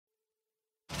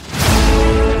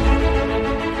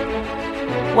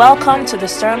Welcome to the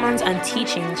sermons and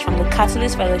teachings from the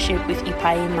Catalyst Fellowship with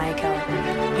Ipai Michael.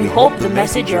 We hope the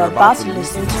message you're about to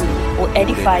listen to will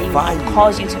edify you and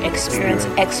cause you to experience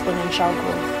exponential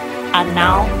growth. And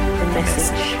now, the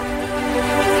message.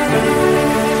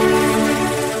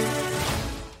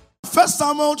 1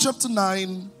 Samuel chapter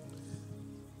 9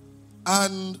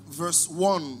 and verse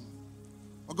 1.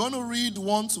 We're going to read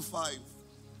 1 to 5.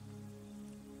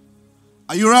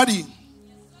 Are you ready?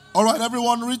 All right,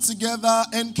 everyone, read together.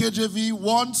 NKJV,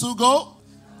 1, 2, go.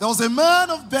 There was a man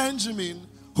of Benjamin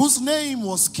whose name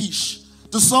was Kish,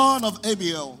 the son of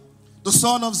Abiel, the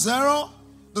son of Zerah,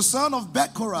 the son of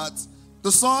Bechorath,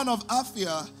 the son of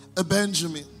Aphiah, a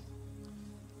Benjamin.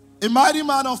 A mighty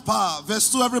man of power.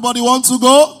 Verse 2, everybody, 1, 2,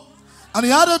 go. And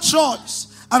he had a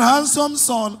choice and handsome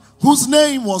son whose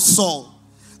name was Saul.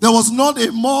 There was not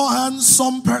a more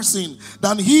handsome person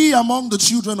than he among the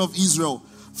children of Israel.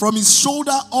 From his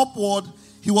shoulder upward,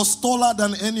 he was taller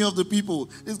than any of the people.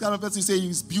 This kind of person say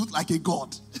he's built like a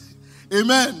god.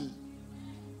 Amen.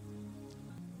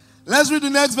 Let's read the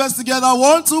next verse together.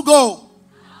 1, 2, go.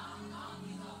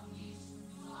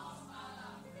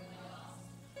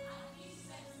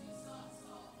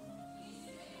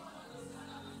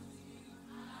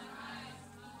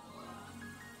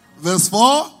 Verse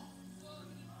 4.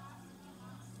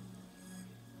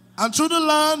 And through the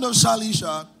land of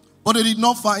Shalisha, but they did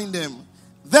not find them.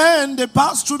 Then they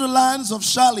passed through the lands of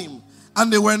Shalim,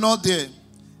 and they were not there.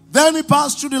 Then he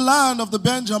passed through the land of the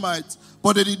Benjamites,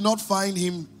 but they did not find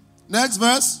him. Next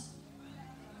verse.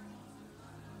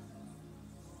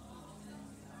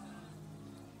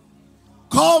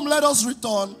 Come, let us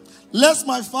return, lest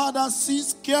my father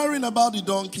cease caring about the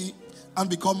donkey and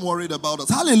become worried about us.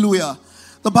 Hallelujah.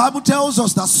 The Bible tells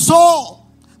us that Saul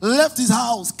left his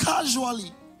house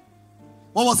casually.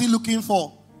 What was he looking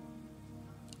for?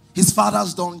 His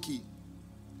father's donkey.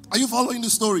 Are you following the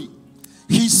story?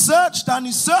 He searched and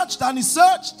he searched and he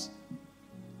searched,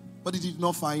 but he did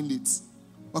not find it.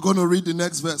 We're going to read the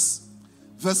next verse.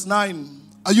 Verse 9.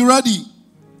 Are you ready?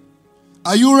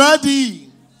 Are you ready?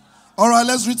 All right,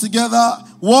 let's read together.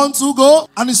 1, 2, go.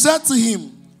 And he said to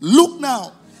him, look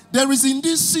now, there is in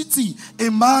this city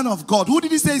a man of God. Who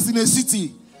did he say is in a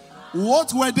city?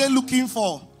 What were they looking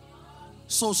for?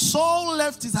 So Saul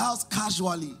left his house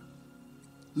casually,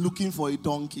 looking for a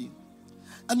donkey.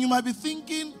 And you might be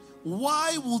thinking,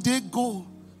 why would they go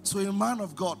to a man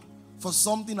of God for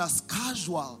something as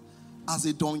casual as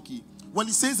a donkey? Well,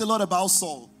 he says a lot about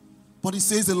Saul, but he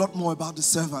says a lot more about the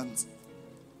servant.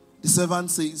 The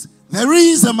servant says, there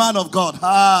is a man of God.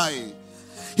 Hi.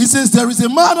 He says, there is a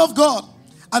man of God,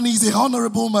 and he's a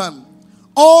honorable man.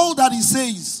 All that he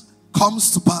says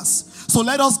comes to pass. So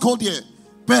let us go there.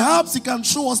 Perhaps he can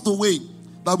show us the way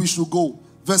that we should go.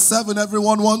 Verse 7,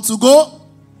 everyone want to go?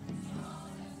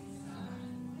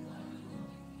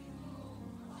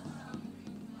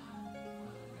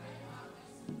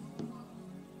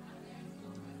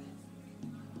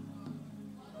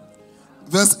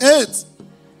 Verse 8.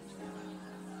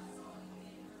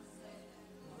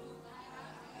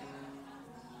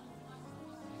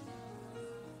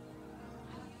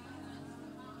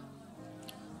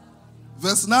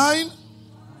 Verse 9.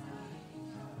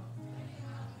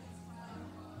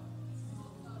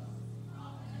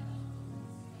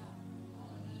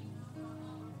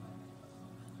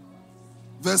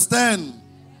 Verse 10.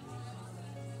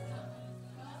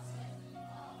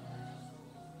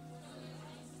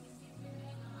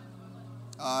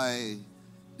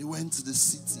 They went to the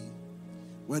city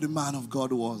where the man of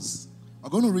God was. I'm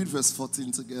going to read verse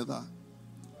 14 together.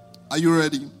 Are you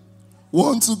ready?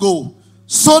 1, 2, go.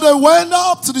 So they went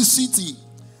up to the city.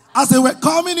 As they were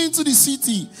coming into the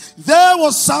city, there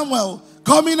was Samuel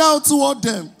coming out toward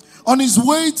them on his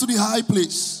way to the high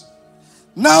place.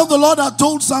 Now the Lord had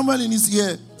told Samuel in his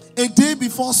ear, a day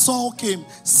before Saul came,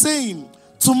 saying,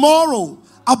 tomorrow,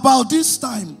 about this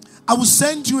time, I will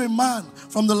send you a man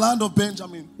from the land of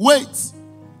Benjamin. Wait.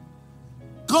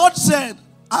 God said,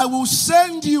 I will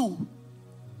send you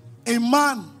a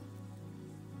man.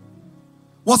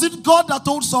 Was it God that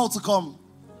told Saul to come?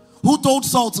 Who told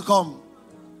Saul to come?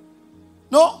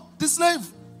 No, the slave.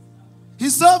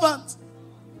 His servant.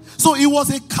 So it was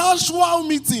a casual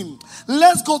meeting.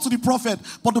 Let's go to the prophet.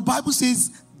 But the Bible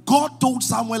says, God told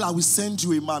Samuel, I will send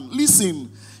you a man.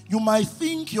 Listen, you might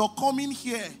think your coming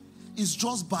here is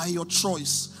just by your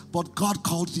choice, but God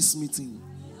called this meeting.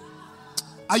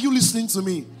 Are you listening to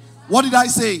me? What did I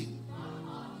say?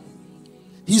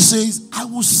 He says, I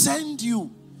will send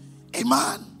you a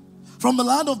man from the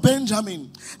land of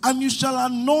Benjamin, and you shall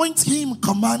anoint him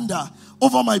commander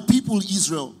over my people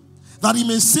Israel. that he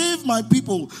may save my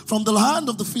people from the hand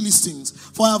of the Philistines.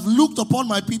 For I have looked upon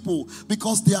my people,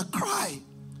 because their cry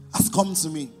has come to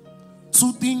me.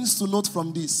 2 things to note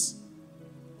from this.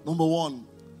 Number 1,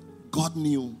 God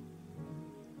knew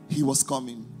he was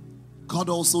coming. God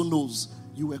also knows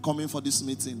you were coming for this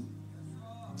meeting.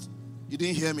 You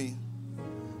didn't hear me?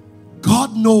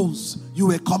 God knows you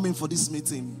were coming for this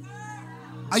meeting.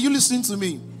 Are you listening to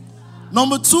me?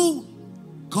 Number 2,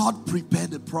 God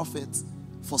prepared a prophet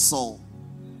for Saul.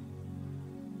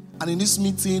 And in this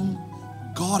meeting,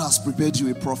 God has prepared you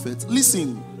a prophet.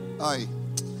 Listen,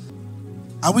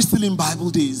 are we still in Bible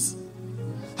days?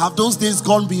 Have those days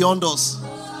gone beyond us?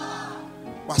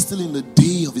 We're still in the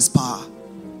day of his power.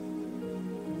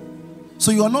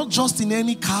 So you are not just in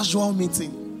any casual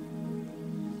meeting.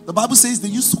 The Bible says they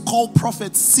used to call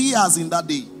prophets seers in that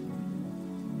day.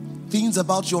 Things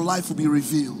about your life will be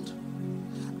revealed.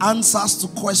 Answers to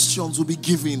questions will be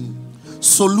given.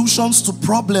 Solutions to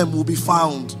problems will be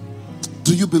found.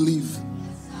 Do you believe?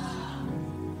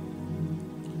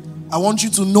 I want you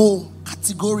to know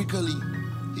categorically,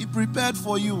 he prepared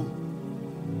for you.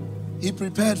 He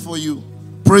prepared for you.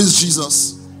 Praise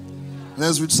Jesus.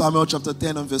 Let's read Samuel chapter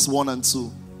 10 and verse 1 and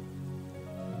 2.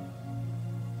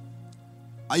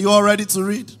 Are you all ready to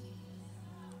read?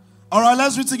 All right,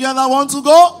 let's read together. 1 to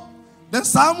go. Then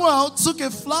Samuel took a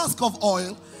flask of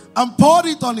oil and poured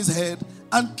it on his head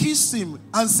and kissed him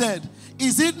and said,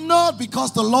 is it not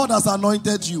because the Lord has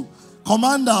anointed you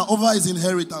commander over his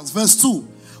inheritance? Verse 2.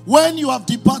 When you have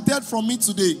departed from me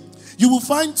today, you will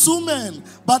find 2 men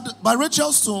by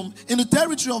Rachel's tomb in the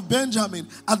territory of Benjamin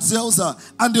at Zelzah,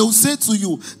 and they will say to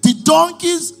you, the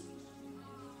donkeys.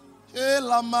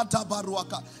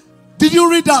 Did you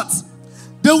read that?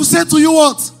 They will say to you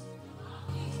what?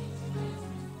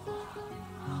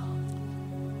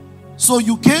 So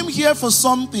you came here for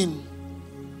something.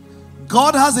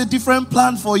 God has a different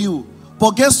plan for you.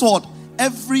 But guess what?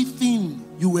 Everything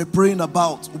you were praying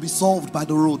about will be solved by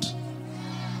the road.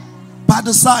 By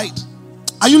the side.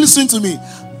 Are you listening to me?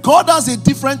 God has a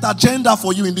different agenda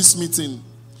for you in this meeting.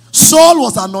 Saul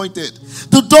was anointed.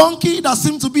 The donkey that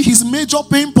seemed to be his major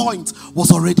pain point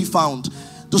was already found.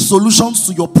 The solutions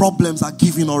to your problems are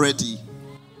given already.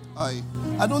 I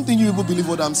don't think you people believe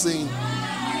what I'm saying.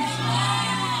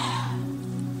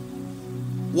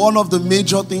 One of the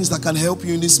major things that can help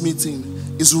you in this meeting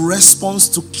is response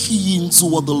to key into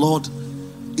what the Lord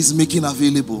is making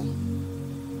available.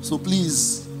 So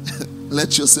please,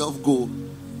 let yourself go.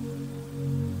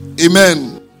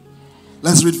 Amen.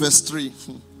 Let's read verse 3.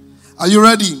 Are you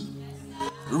ready?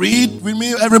 Read with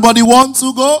me. Everybody want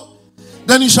to go?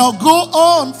 Then he shall go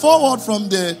on forward from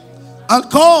there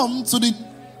and come to the...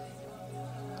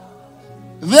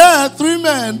 There 3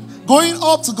 men going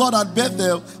up to God at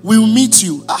Bethel will meet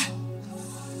you.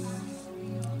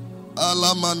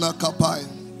 Alamana kapai.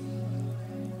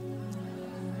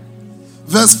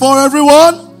 Verse 4,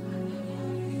 everyone.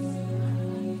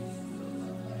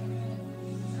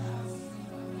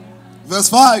 Verse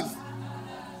 5.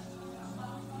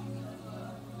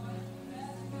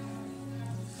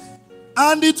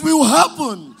 And it will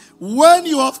happen when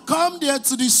you have come there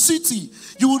to the city,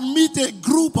 you will meet a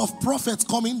group of prophets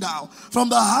coming down from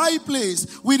the high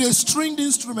place with a stringed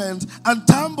instrument and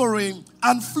tambourine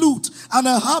and flute and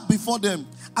a harp before them,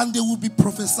 and they will be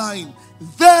prophesying.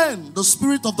 Then the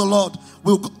Spirit of the Lord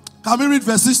will... Can we read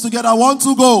verse 6 together? 1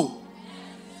 to go.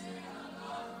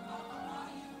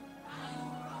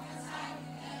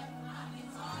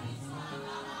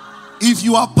 If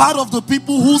you are part of the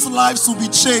people whose lives will be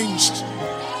changed,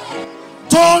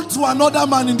 turn to another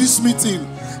man in this meeting.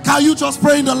 Can you just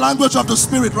pray in the language of the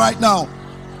Spirit right now?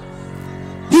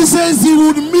 He says he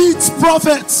would meet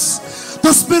prophets.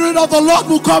 The Spirit of the Lord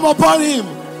will come upon him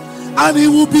and he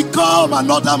will become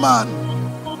another man.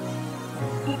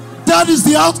 That is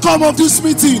the outcome of this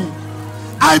meeting.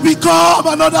 I become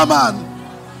another man.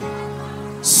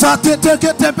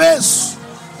 Sateteketebes.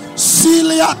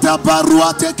 Siliata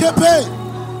baruate kepe.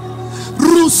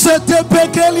 Rusete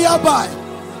pekeliabai.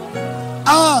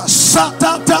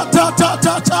 Shata ta ta ta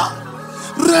ta ta.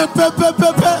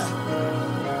 Repepepepe.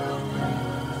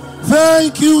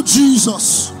 Thank you,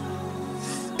 Jesus.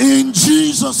 In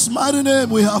Jesus' mighty name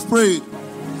we have prayed.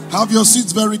 Have your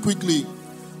seats very quickly.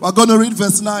 We're going to read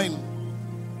verse 9.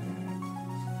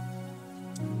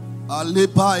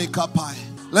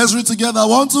 Let's read together.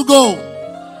 1 to go.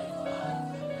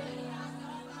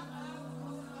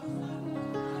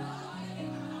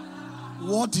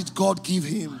 What did God give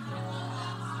him?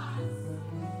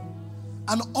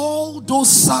 And all those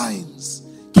signs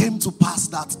came to pass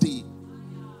that day.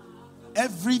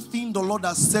 Everything the Lord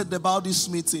has said about this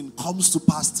meeting comes to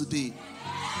pass today.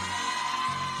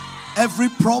 Every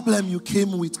problem you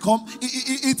came with,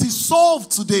 it is solved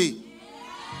today.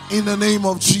 In the name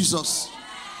of Jesus.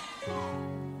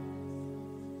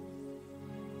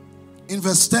 In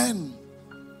verse 10,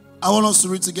 I want us to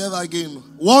read together again.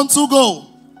 1, 2, go.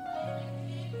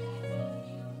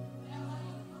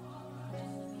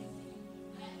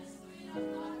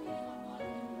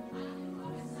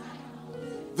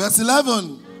 Verse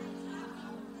 11.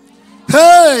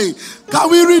 Hey, can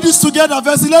we read this together?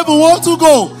 Verse 11, 1, 2,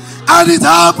 go. And it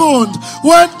happened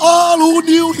when all who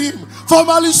knew him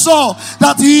formerly saw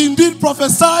that he indeed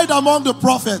prophesied among the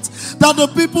prophets, that the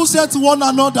people said to one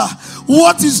another,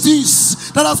 what is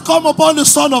this that has come upon the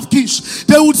son of Kish?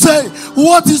 They would say,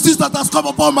 what is this that has come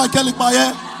upon Michael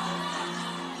Ikpaye?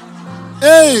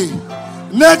 Hey,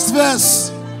 next verse.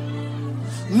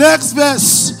 Next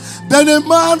verse. Then a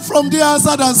man from there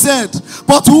answered and said,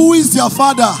 but who is their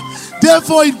father?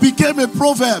 Therefore it became a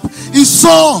proverb. He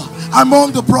saw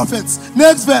among the prophets.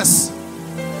 Next verse.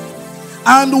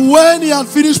 And when he had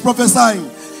finished prophesying,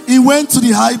 he went to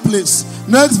the high place.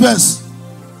 Next verse.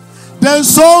 Then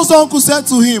Saul's uncle said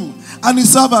to him and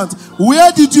his servant,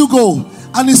 where did you go?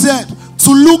 And he said,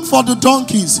 to look for the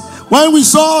donkeys. When we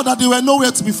saw that they were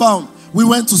nowhere to be found, we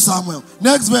went to Samuel.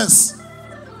 Next verse.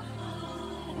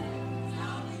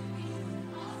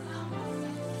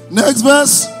 Next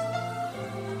verse.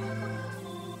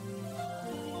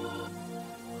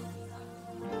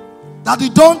 That the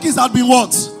donkeys had been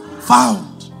what?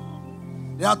 Found.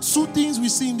 There are two things we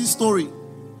see in this story.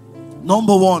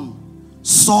 Number one,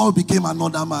 Saul became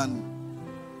another man.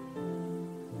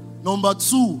 Number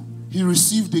two, he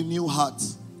received a new heart.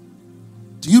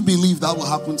 Do you believe that will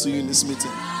happen to you in this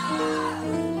meeting?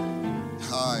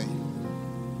 Hi.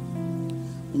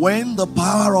 When the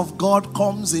power of God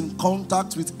comes in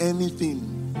contact with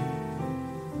anything,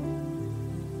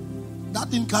 that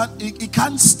thing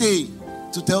can't stay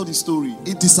to tell the story.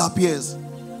 It disappears.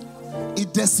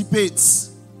 It dissipates.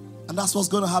 And that's what's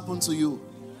going to happen to you.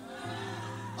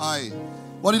 Aye.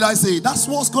 What did I say? That's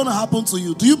what's going to happen to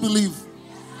you. Do you believe?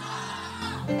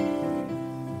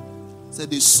 Said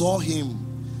they saw him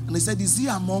and they said, is he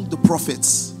among the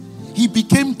prophets? He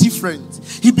became different.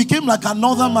 He became like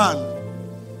another man.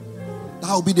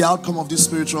 That will be the outcome of this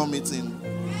spiritual meeting.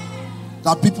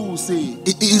 That people will say,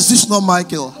 is this not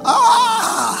Michael?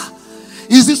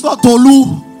 Is this not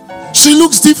Tolu? She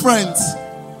looks different.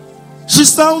 She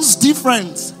sounds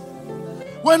different.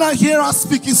 When I hear her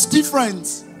speak, it's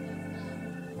different.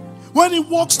 When he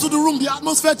walks to the room, the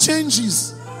atmosphere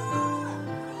changes.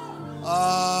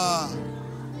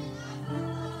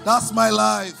 That's my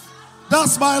life.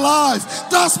 That's my life.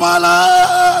 That's my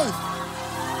life.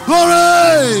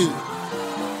 Glory.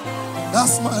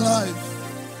 That's my life.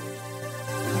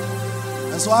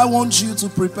 And so I want you to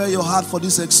prepare your heart for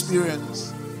this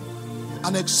experience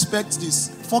and expect this.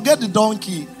 Forget the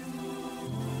donkey.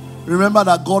 Remember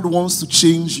that God wants to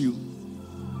change you.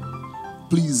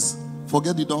 Please,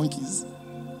 forget the donkeys.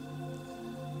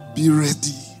 Be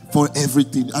ready for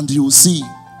everything, and you will see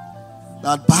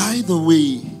that by the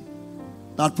way,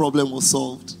 that problem was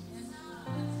solved.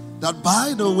 That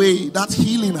by the way, that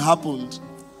healing happened.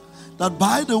 That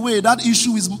by the way, that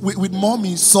issue with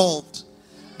mommy is solved.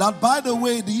 That by the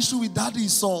way, the issue with daddy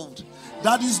is solved.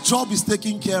 Daddy's job is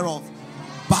taken care of.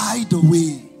 By the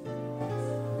way.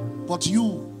 But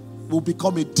you will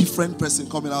become a different person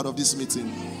coming out of this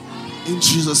meeting. In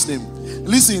Jesus' name.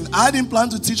 Listen, I didn't plan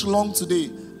to teach long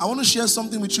today. I want to share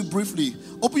something with you briefly.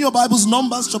 Open your Bibles,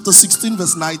 Numbers chapter 16,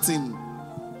 verse 19.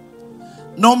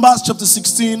 Numbers chapter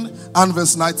 16 and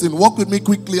verse 19. Walk with me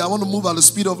quickly. I want to move at the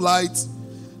speed of light.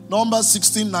 Numbers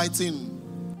 16,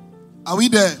 19. Are we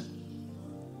there?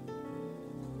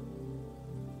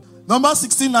 Numbers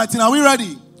 16, 19. Are we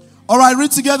ready? All right,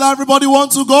 read together. Everybody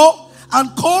want to go? And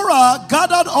Korah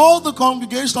gathered all the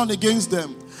congregation against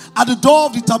them at the door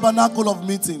of the tabernacle of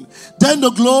meeting. Then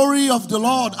the glory of the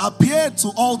Lord appeared to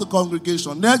all the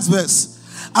congregation. Next verse.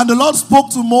 And the Lord spoke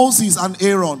to Moses and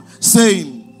Aaron,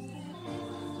 saying,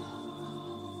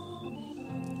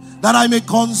 that I may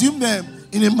consume them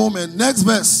in a moment. Next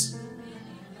verse.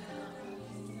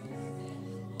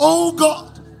 O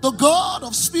God, the God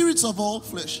of spirits of all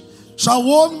flesh, shall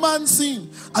one man sin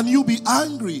and you be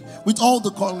angry with all the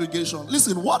congregation?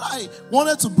 Listen, what I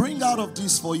wanted to bring out of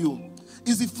this for you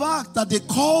is the fact that they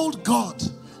called God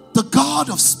the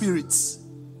God of spirits.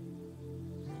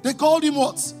 They called him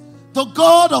what? The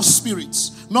God of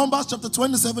spirits. Numbers chapter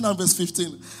 27 and verse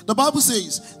 15. The Bible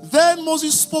says, then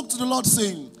Moses spoke to the Lord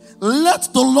saying,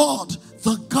 let the Lord,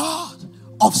 the God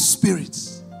of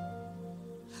spirits,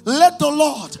 let the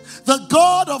Lord, the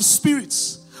God of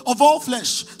spirits of all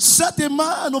flesh, set a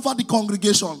man over the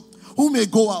congregation who may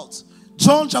go out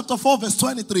John chapter 4 verse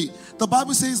 23. The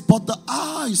Bible says, but the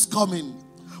hour is coming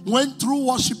when true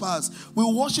worshippers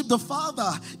will worship the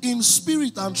Father in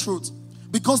spirit and truth,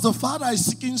 because the Father is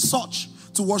seeking such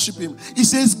to worship him. He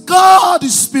says, God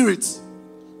is spirit.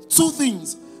 Two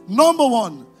things. Number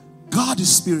one, God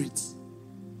is spirit.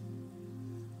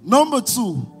 Number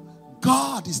two,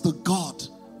 God is the God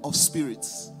of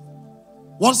spirits.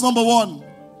 What's number one?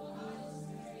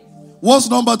 What's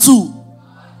number two?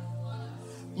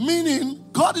 Meaning,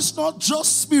 God is not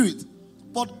just spirit,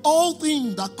 but all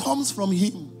things that comes from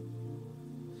him.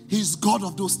 He's God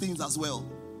of those things as well.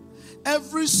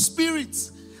 Every spirit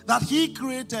that he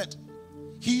created,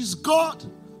 he's God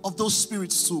of those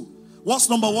spirits too. What's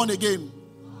number one again?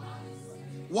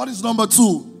 What is number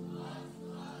two?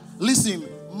 Listen,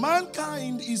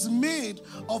 mankind is made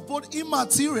of both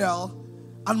immaterial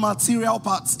and material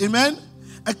parts. Amen?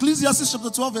 Ecclesiastes chapter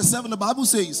 12 verse 7, the Bible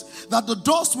says that the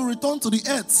dust will return to the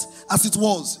earth as it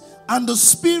was, and the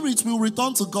spirit will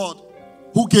return to God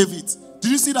who gave it.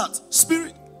 Did you see that?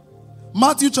 Spirit.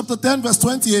 Matthew chapter 10 verse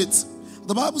 28,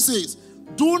 the Bible says,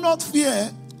 do not fear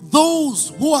those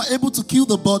who are able to kill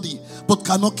the body but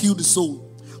cannot kill the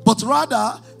soul, but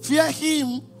rather fear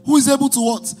him who is able to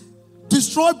what?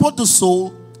 Destroy both the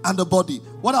soul and the body.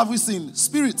 What have we seen?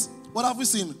 Spirit. What have we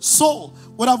seen? Soul.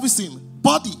 What have we seen?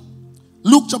 Body.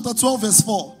 Luke chapter 12 verse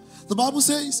 4. The Bible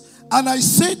says, and I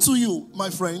say to you, my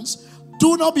friends,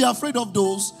 do not be afraid of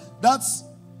those. That's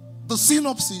the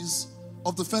synopsis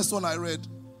of the first one I read.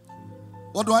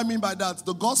 What do I mean by that?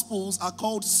 The Gospels are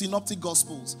called synoptic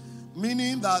Gospels,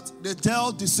 meaning that they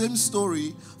tell the same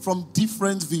story from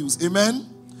different views. Amen?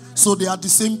 So they are the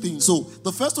same thing. So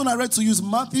the first one I read to you is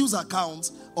Matthew's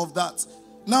account of that.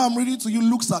 Now I'm reading to you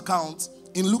Luke's account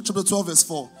in Luke chapter 12 verse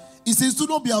 4. It says, do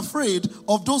not be afraid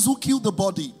of those who kill the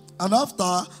body, and after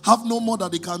have no more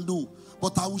that they can do.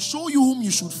 But I will show you whom you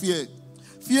should fear.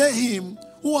 Fear him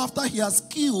who after he has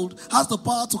killed has the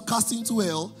power to cast into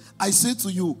hell. I say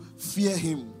to you, fear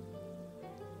him.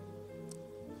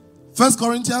 1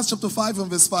 Corinthians chapter 5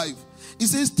 and verse 5. It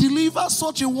says, deliver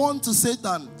such a one to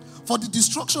Satan for the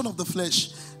destruction of the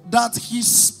flesh, that his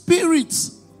spirit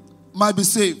might be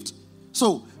saved.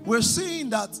 So we're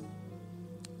seeing that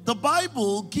the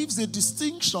Bible gives a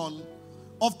distinction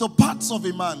of the parts of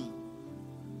a man.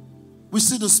 We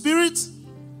see the spirit,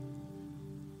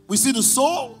 we see the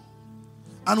soul,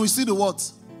 and we see the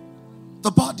what? The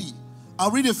body.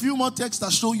 I'll read a few more texts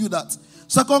that show you that.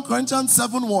 2 Corinthians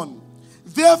 7:1.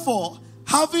 Therefore,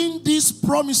 having these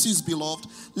promises, beloved,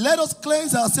 let us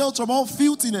cleanse ourselves from all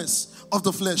filthiness of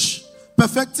the flesh,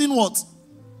 perfecting what?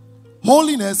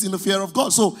 Holiness in the fear of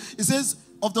God. So it says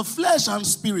of the flesh and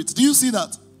spirit. Do you see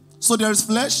that? So there is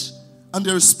flesh and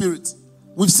there is spirit.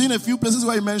 We've seen a few places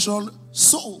where he mentioned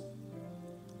soul.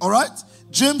 All right?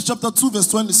 James chapter 2 verse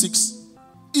 26.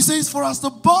 He says, for as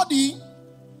the body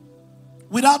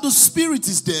without the spirit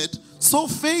is dead, so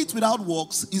faith without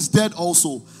works is dead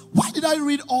also. Why did I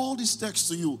read all these texts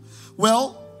to you?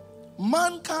 Well,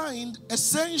 mankind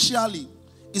essentially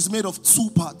is made of two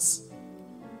parts.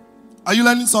 Are you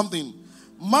learning something?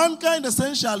 Mankind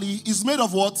essentially is made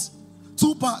of what?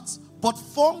 Two parts, but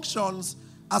functions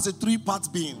as a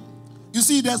three-part being. You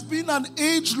see, there's been an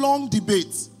age-long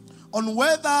debate on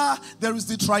whether there is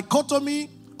the trichotomy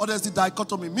or there's the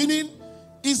dichotomy. Meaning,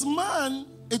 is man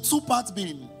a two-part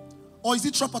being? Or is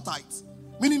he tripartite?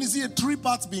 Meaning, is he a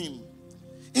three-part being?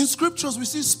 In scriptures, we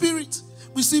see spirit,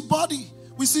 we see body,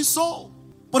 we see soul.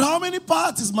 But how many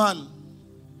parts is man?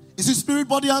 Is it spirit,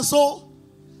 body, and soul?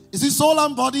 Is it soul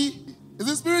and body? Is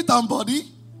it spirit and body?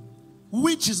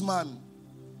 Which is man?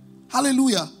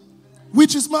 Hallelujah.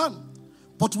 Which is man?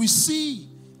 But we see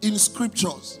in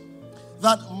scriptures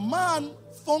that man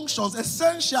functions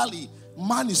essentially,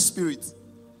 man is spirit.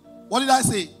 What did I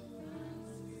say?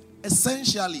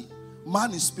 Essentially,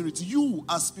 man is spirit. You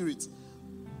are spirit.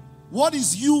 What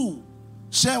is you?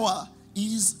 Shewa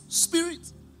is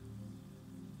spirit.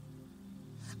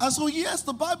 And so yes,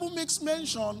 the Bible makes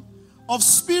mention of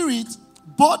spirit,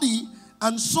 body,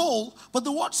 and soul. But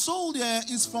the word soul there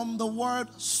is from the word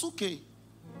suke.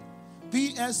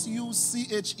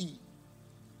 P-S-U-C-H-E.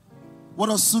 What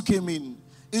does suke mean?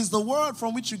 It's the word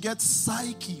from which you get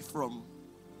psyche from.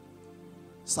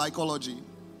 Psychology.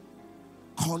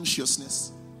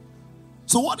 Consciousness.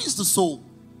 So what is the soul?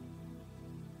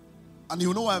 And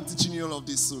you know why I'm teaching you all of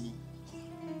this soon.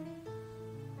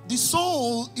 The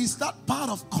soul is that part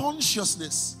of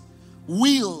consciousness,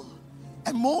 will,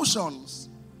 emotions.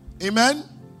 Amen?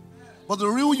 But the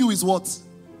real you is what?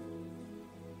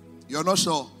 You're not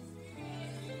sure.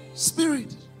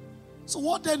 Spirit. So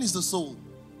what then is the soul?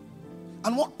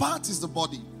 And what part is the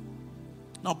body?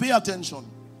 Now pay attention.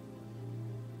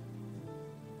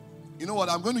 You know what?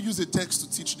 I'm going to use a text to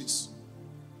teach this.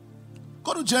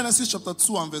 Go to Genesis chapter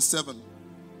 2 and verse 7.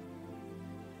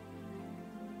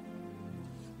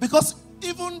 Because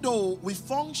even though we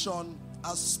function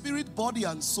as spirit, body,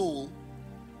 and soul,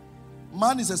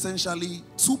 man is essentially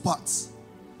two parts.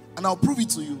 And I'll prove it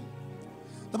to you.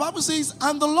 The Bible says,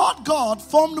 and the Lord God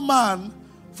formed man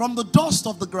from the dust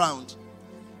of the ground.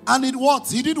 And it what?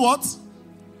 He did what?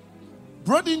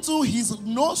 Breathed into his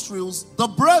nostrils the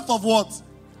breath of what?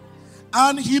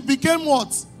 And he became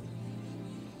what?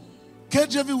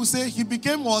 KJV will say he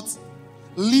became what?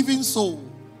 Living soul.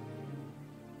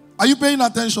 Are you paying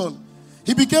attention?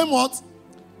 He became what?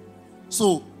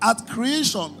 So at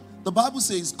creation, the Bible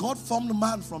says God formed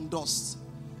man from dust.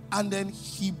 And then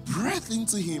he breathed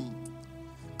into him.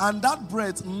 And that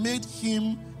breath made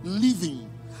him living.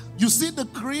 You see the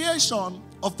creation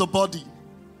of the body.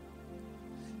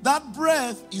 That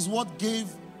breath is what gave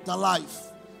the life,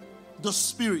 the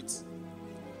spirit.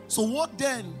 So what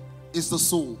then is the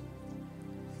soul?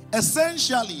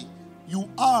 Essentially, you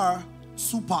are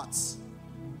two parts.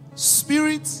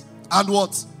 Spirit and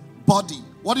what? Body.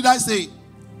 What did I say?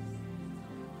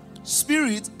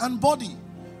 Spirit and body.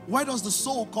 Where does the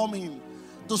soul come in?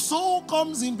 The soul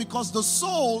comes in because the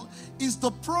soul is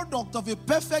the product of a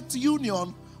perfect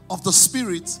union of the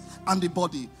spirit and the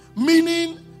body.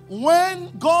 Meaning,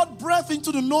 when God breathed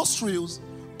into the nostrils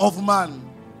of man,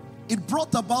 it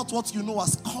brought about what you know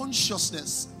as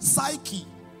consciousness, psyche,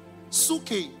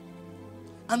 suke.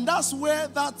 And that's where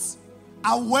that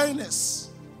awareness,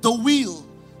 the will,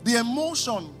 the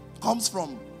emotion comes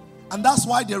from. And that's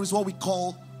why there is what we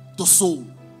call the soul.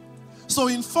 So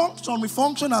in function, we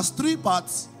function as three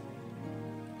parts.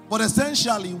 But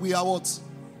essentially, we are what?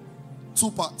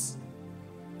 Two parts.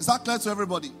 Is that clear to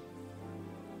everybody?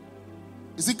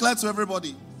 Is it clear to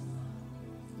everybody?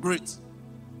 Great.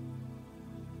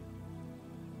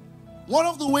 One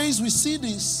of the ways we see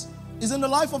this is in the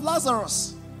life of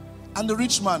Lazarus and the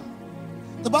rich man.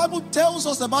 The Bible tells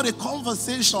us about a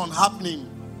conversation happening.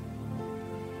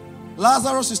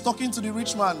 Lazarus is talking to the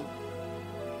rich man.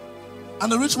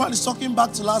 And the rich man is talking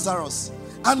back to Lazarus.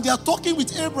 And they are talking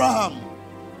with Abraham.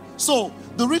 So,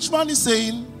 the rich man is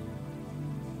saying,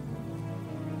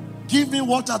 give me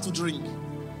water to drink.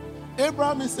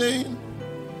 Abraham is saying,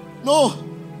 no,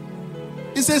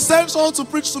 it's essential to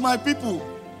preach to my people.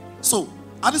 So,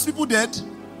 are these people dead?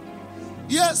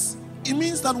 Yes, it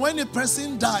means that when a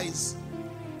person dies,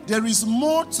 there is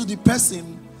more to the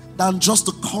person than just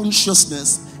the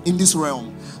consciousness in this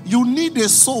realm. You need a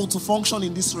soul to function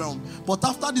in this realm. But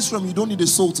after this realm, you don't need a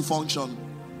soul to function.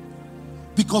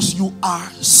 Because you are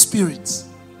spirit.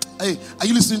 Hey, are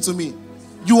you listening to me?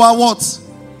 You are what?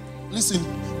 Listen,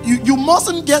 you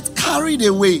mustn't get carried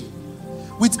away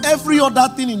with every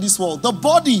other thing in this world. The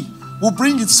body will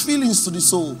bring its feelings to the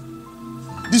soul.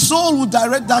 The soul will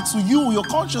direct that to you, your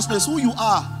consciousness, who you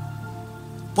are.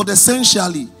 But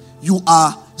essentially, you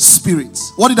are spirit.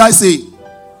 What did I say?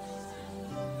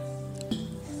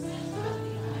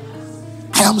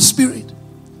 I am spirit.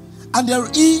 And there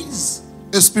is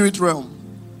a spirit realm.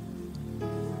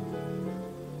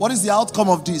 What is the outcome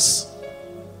of this?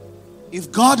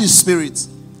 If God is spirit,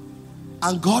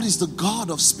 and God is the God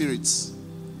of spirits,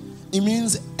 it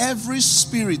means every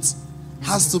spirit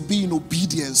has to be in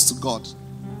obedience to God.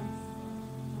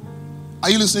 Are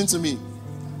you listening to me?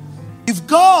 If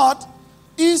God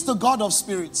is the God of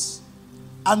spirits,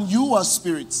 and you are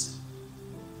spirits,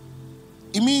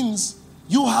 it means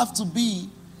you have to be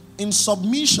in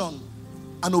submission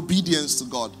and obedience to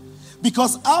God.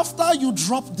 Because after you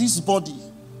drop this body,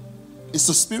 it's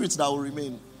the spirit that will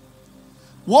remain.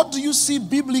 What do you see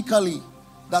biblically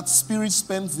that spirit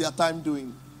spends their time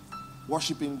doing?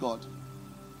 Worshiping God.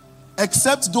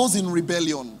 Except those in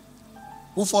rebellion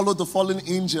who followed the fallen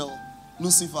angel,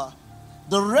 Lucifer.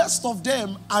 The rest of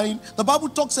them are in, the Bible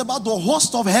talks about the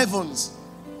host of heavens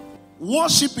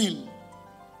worshiping.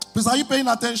 Please, are you paying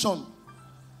attention?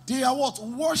 They are what?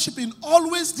 Worshiping,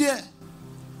 always there.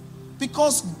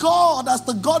 Because God, as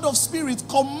the God of spirit,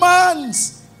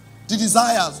 commands the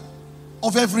desires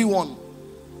of everyone.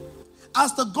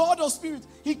 As the God of spirit,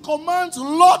 he commands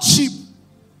lordship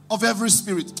of every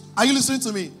spirit. Are you listening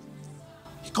to me?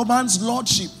 He commands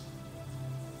lordship.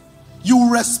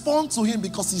 You respond to him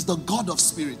because he's the God of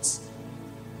spirits.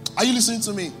 Are you listening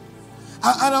to me?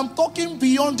 And I'm talking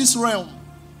beyond this realm.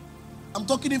 I'm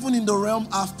talking even in the realm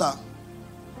after.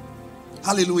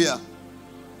 Hallelujah.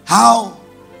 How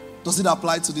does it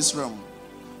apply to this realm?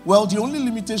 Well, the only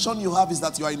limitation you have is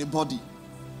that you are in a body.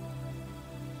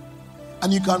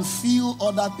 And you can feel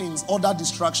other things, other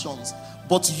distractions.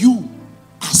 But you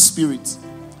are spirit.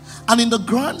 And in the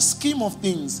grand scheme of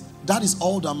things, that is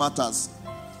all that matters.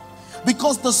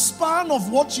 Because the span of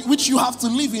which you have to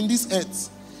live in this earth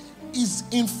is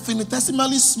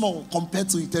infinitesimally small compared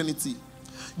to eternity.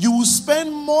 You will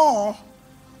spend more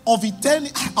of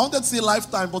eternity. I wanted to say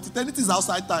lifetime, but eternity is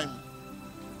outside time.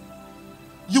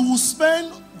 You will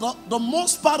spend the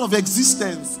most part of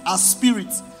existence as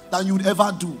spirit than you would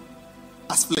ever do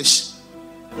as flesh.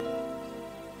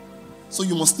 So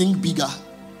you must think bigger.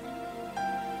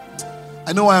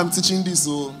 I know why I'm teaching this,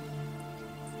 so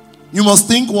you must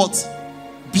think what?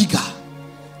 Bigger.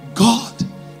 God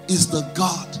is the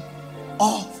God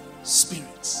of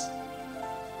spirits.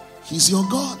 He's your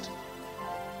God.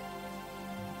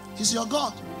 He's your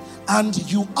God. And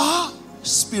you are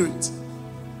spirit.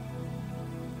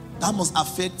 That must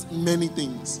affect many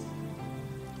things.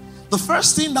 The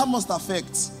first thing that must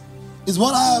affect is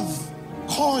what I have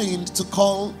coined to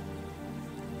call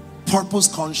purpose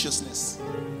consciousness.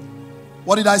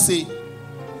 What did I say?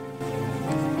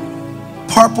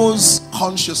 Purpose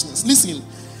consciousness. Listen,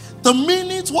 the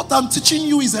minute what I'm teaching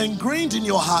you is ingrained in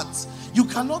your heart, you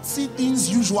cannot see things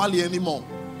usually anymore.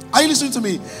 Are you listening to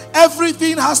me?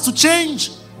 Everything has to change.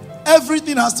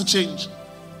 Everything has to change.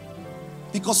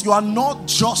 Because you are not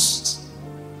just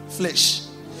flesh.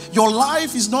 Your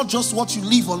life is not just what you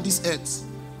live on this earth.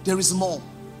 There is more.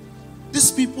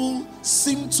 These people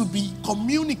seem to be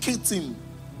communicating.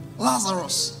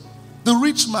 Lazarus, the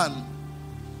rich man,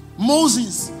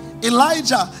 Moses,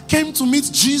 Elijah came to meet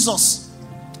Jesus.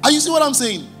 Are you see what I'm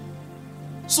saying?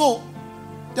 So,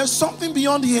 there's something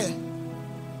beyond here.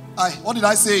 What did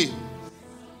I say?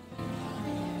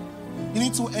 You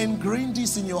need to ingrain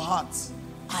this in your heart.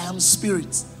 I am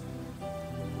spirit.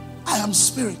 I am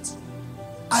spirit.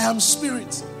 I am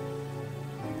spirit.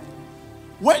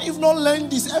 When you've not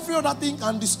learned this, every other thing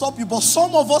can disturb you. But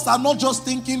some of us are not just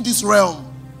thinking this realm.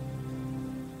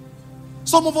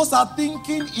 Some of us are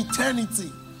thinking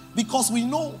eternity. Because we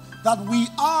know that we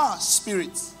are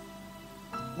spirits.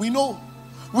 We know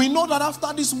that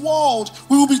after this world,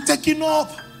 we will be taken up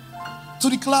to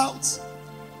the clouds.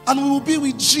 And we will be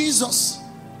with Jesus.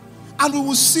 And we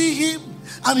will see him.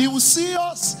 And he will see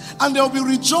us. And there will be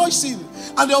rejoicing.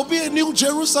 And there will be a new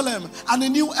Jerusalem. And a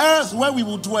new earth where we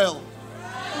will dwell.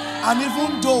 And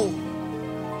even though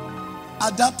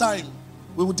at that time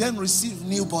we will then receive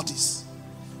new bodies,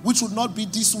 which would not be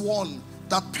this one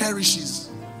that perishes.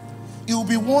 It will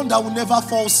be one that will never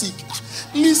fall sick.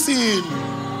 Listen.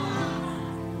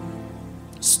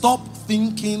 Stop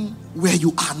thinking where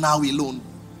you are now alone.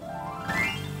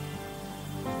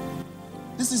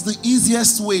 This is the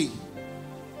easiest way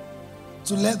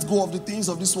to let go of the things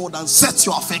of this world and set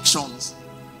your affections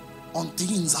on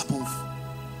things above.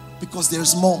 Because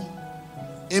there's more.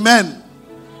 Amen.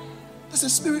 There's a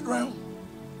spirit realm.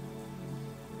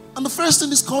 And the first thing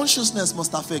this consciousness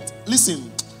must affect.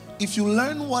 Listen, if you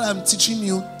learn what I'm teaching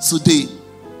you today,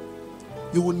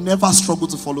 you will never struggle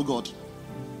to follow God.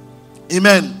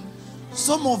 Amen.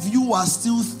 Some of you are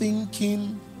still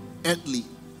thinking earthly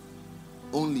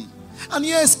only. And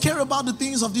yes, care about the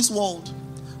things of this world.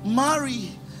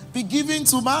 Marry. Be given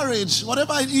to marriage.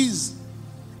 Whatever it is.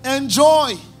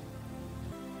 Enjoy.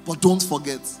 But don't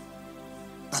forget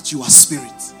that you are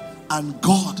spirit. And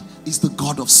God is the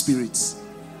God of spirits.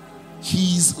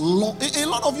 He's Lord. A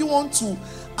lot of you want to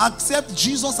accept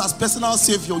Jesus as personal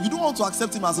savior. You don't want to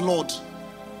accept him as Lord.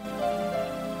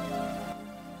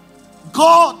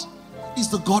 God is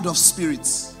the God of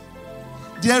spirits.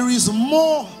 There is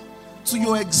more to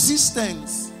your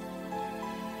existence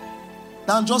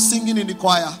than just singing in the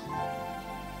choir.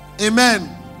 Amen.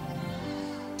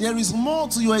 There is more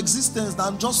to your existence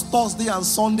than just Thursday and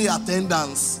Sunday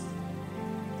attendance.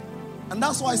 And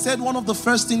that's why I said one of the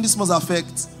first things this must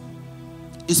affect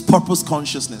is purpose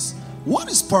consciousness. What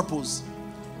is purpose?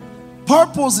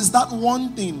 Purpose is that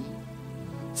one thing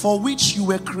for which you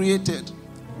were created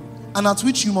and at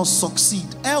which you must succeed.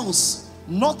 Else,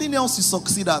 nothing else you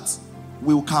succeed at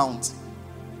will count.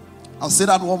 I'll say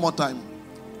that one more time.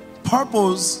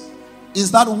 Purpose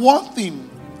is that one thing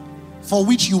for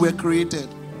which you were created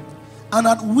and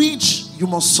at which you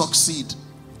must succeed.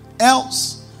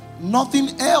 Else,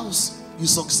 nothing else you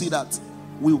succeed at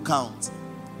will count.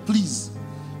 Please,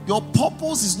 your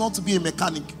purpose is not to be a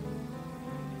mechanic.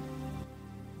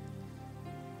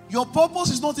 Your purpose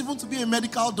is not even to be a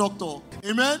medical doctor.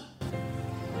 Amen?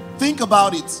 Think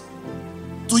about it.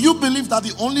 Do you believe that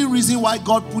the only reason why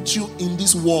God put you in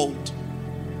this world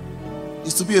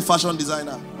is to be a fashion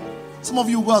designer? Some of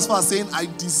you go as far as saying, I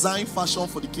design fashion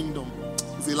for the kingdom.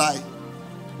 It's a lie.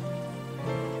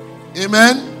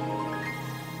 Amen?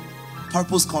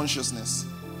 Purpose consciousness.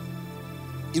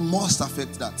 It must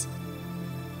affect that.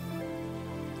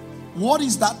 What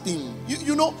is that thing?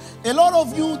 You know, a lot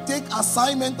of you take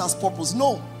assignment as purpose.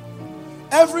 No.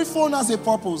 Every phone has a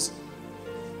purpose.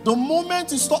 The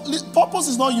moment you stop, purpose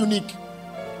is not unique.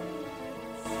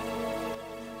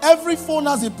 Every phone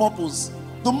has a purpose.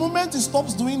 The moment it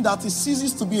stops doing that, it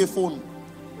ceases to be a phone.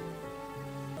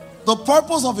 The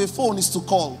purpose of a phone is to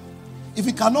call. If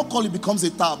it cannot call, it becomes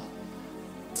a tab.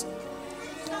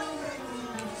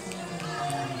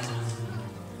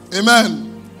 Amen.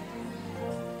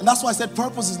 And that's why I said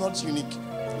purpose is not unique.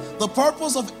 The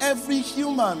purpose of every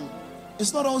human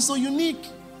is not also unique.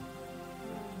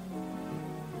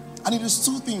 And it is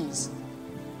two things: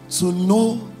 to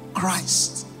know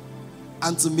Christ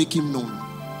and to make him known.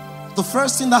 The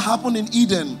first thing that happened in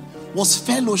Eden was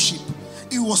fellowship.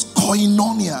 It was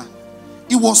koinonia.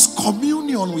 It was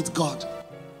communion with God.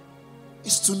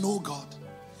 It's to know God.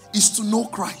 It's to know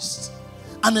Christ.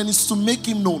 And then it's to make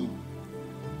him known.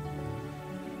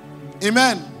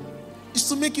 Amen. It's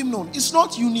to make him known. It's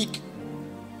not unique.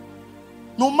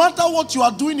 No matter what you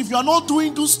are doing, if you are not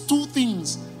doing those two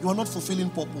things, you are not fulfilling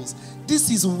purpose. This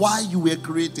is why you were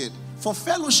created. For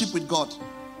fellowship with God.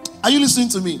 Are you listening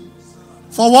to me?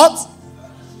 For what?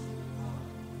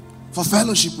 For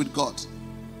fellowship with God.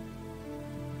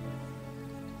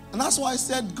 And that's why I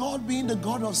said God being the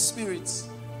God of spirits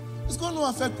is going to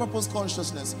affect purpose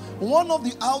consciousness. One of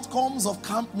the outcomes of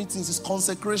camp meetings is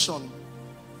consecration.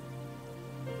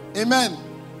 Amen.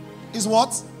 Is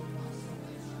what?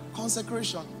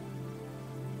 Consecration.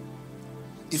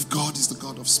 If God is the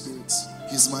God of spirits,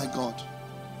 he's my God.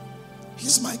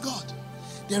 He's my God.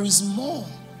 There is more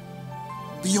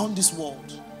beyond this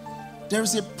world. There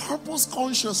is a purpose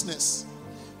consciousness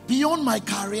beyond my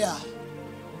career,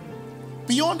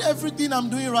 beyond everything I'm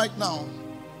doing right now.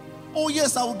 Oh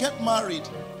yes, I will get married,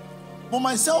 but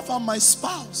myself and my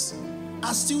spouse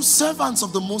are still servants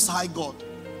of the Most High God.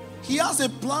 He has a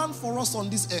plan for us on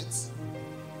this earth,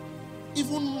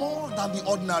 even more than the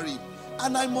ordinary,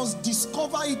 and I must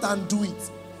discover it and do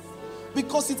it,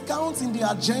 because it counts in the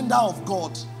agenda of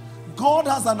God. God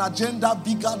has an agenda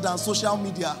bigger than social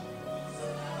media.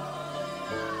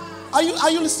 Are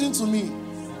you listening to me?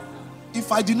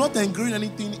 If I did not engrain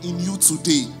anything in you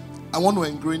today, I want to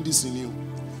engrain this in you.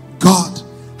 God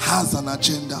has an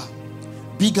agenda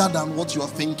bigger than what you are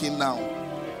thinking now.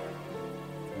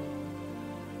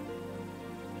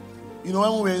 You know,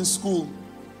 when we were in school,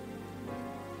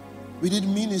 we did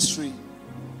ministry.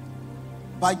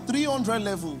 By 300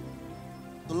 level,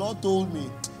 the Lord told me,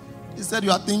 he said,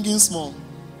 you are thinking small.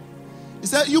 He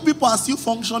said, you people are still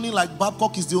functioning like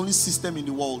Babcock is the only system in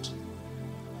the world.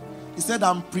 He said,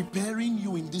 I'm preparing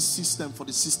you in this system for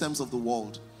the systems of the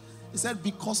world. He said,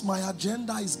 because my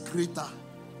agenda is greater.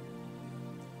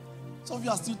 Some of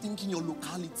you are still thinking your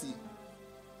locality.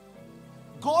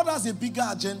 God has a bigger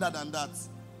agenda than that.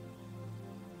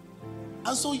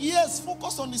 And so yes,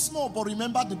 focus on the small, but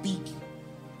remember the big.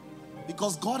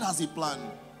 Because God has a plan.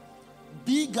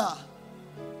 Bigger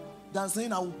than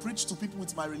saying I will preach to people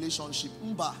with my relationship.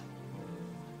 Mba.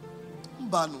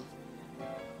 Mbano.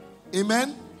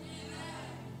 Amen?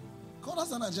 God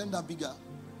has an agenda bigger.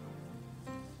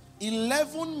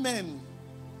 11 men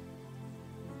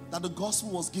that the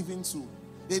gospel was given to.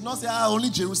 They did not say, only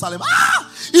Jerusalem.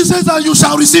 He says that you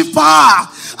shall receive power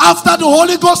after the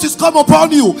Holy Ghost is come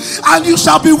upon you, and you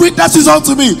shall be witnesses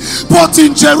unto me, both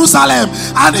in Jerusalem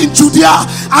and in Judea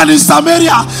and in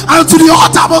Samaria and to the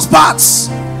uttermost parts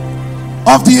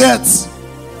of the earth.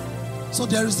 So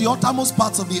there is the uttermost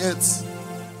parts of the earth.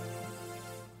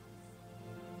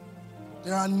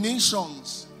 There are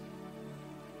nations.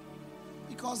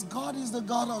 Because God is the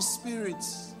God of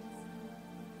spirits,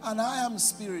 and I am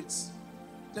spirit.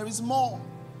 There is more.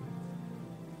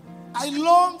 I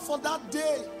long for that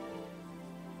day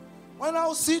when I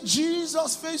will see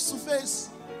Jesus face to face,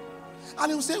 and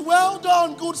he will say, well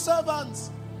done, good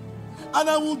servant. And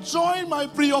I will join my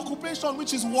preoccupation,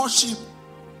 which is worship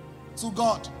to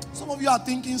God. Some of you are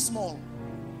thinking small.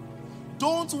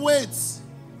 Don't wait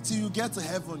till you get to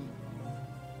heaven.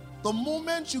 The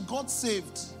moment you got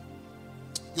saved,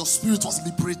 your spirit was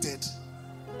liberated.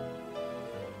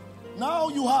 Now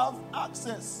you have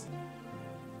access.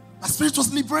 My spirit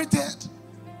was liberated.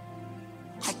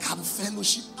 I can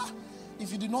fellowship.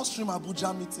 If you did not stream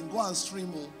Abuja meeting, go and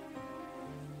stream.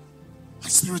 My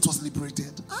spirit was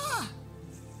liberated.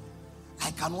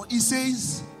 I cannot. He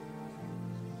says,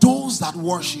 those that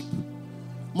worship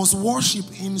must worship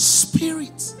in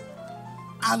spirit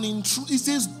and in truth. He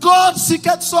says, God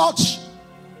seeketh such.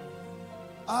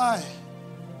 I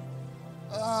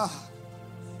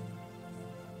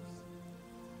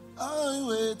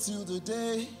wait till the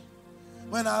day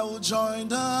when I will join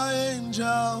the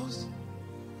angels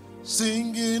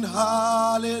singing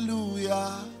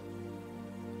hallelujah,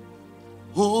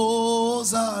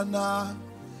 Hosanna.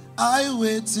 I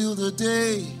wait till the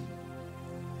day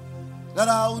that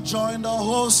I'll join the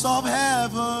host of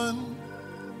heaven,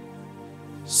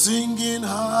 singing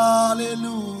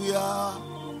hallelujah,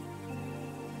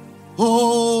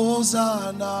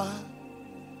 Hosanna,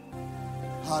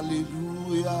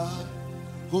 hallelujah,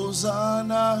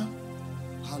 Hosanna,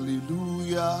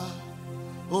 hallelujah,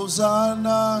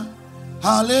 Hosanna,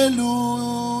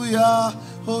 hallelujah,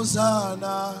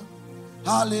 Hosanna,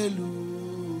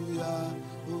 hallelujah,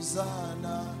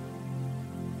 Hosanna.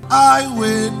 I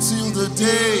wait till the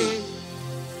day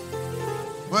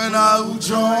when I will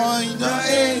join the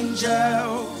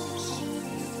angels,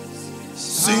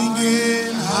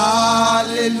 singing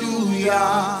hallelujah,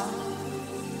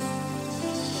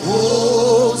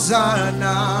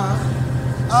 Hosanna.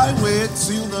 I wait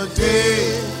till the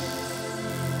day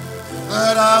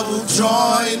that I will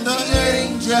join the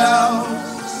angels,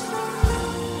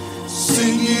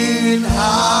 singing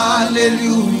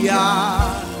hallelujah,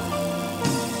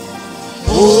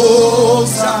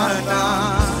 Hosanna.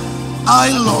 I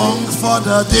long for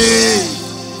the day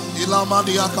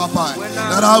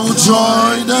that I will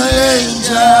join the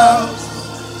angels,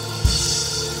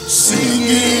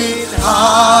 singing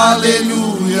hallelujah,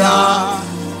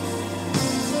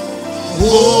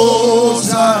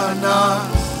 Hosanna.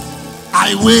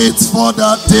 I wait for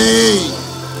the day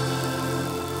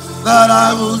that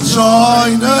I will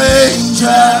join the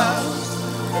angels,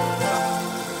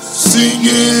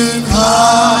 singing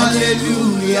hallelujah,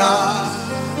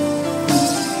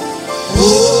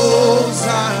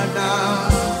 Hosanna.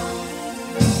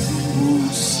 We'll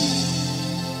sing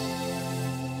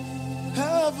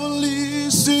heavenly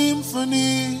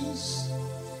symphonies.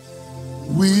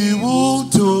 We will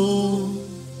do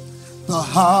the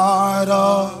heart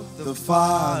of the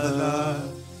Father.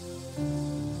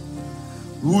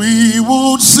 We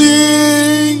would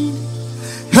sing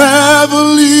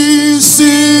heavenly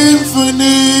symphonies.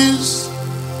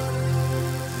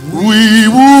 We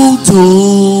will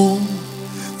do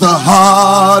the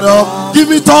heart of, give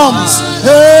me tongues.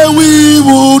 Hey, we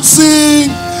would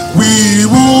sing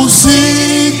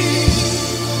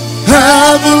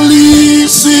heavenly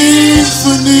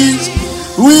symphonies.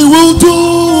 We will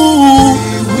do,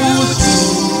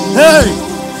 hey,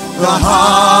 the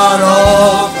heart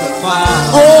of the Father.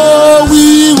 Oh,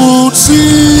 we would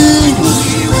sing,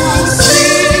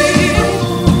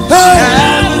 hey,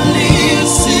 heavenly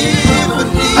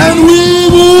symphonies. And we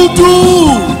will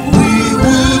do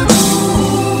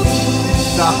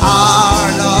the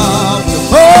heart of the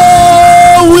Father.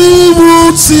 Oh, we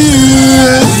would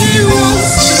sing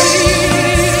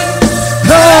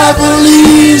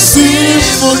heavenly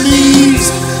symphonies.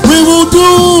 We will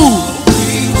do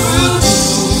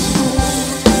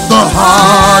the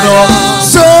heart of,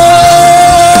 say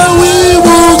we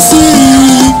will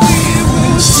sing,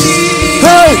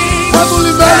 hey,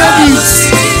 heavenly melodies.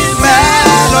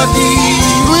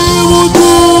 We will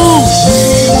do,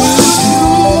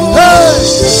 hey,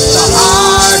 the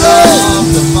heart of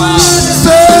the Father.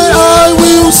 Say I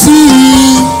will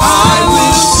sing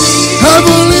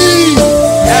heavenly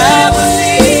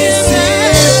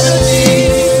symphonies.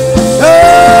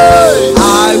 Hey,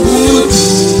 I will do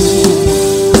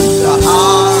the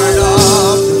heart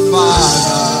of the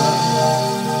Father.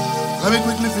 Let me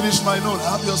quickly finish my note.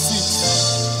 Have your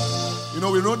seats. You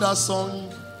know, we wrote that song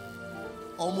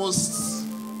almost,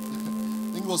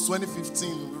 I think it was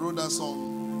 2015. We wrote that song.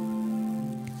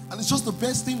 And it's just the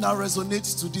best thing that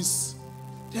resonates to this.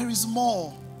 There is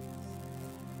more.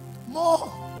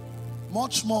 More.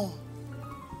 Much more.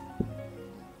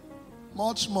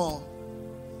 Much more.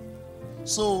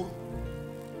 So,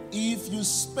 if you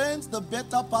spent the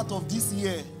better part of this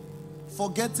year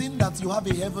forgetting that you have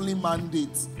a heavenly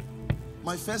mandate,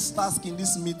 my first task in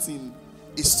this meeting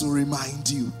is to remind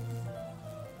you.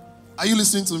 Are you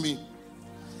listening to me?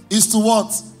 Is to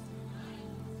what?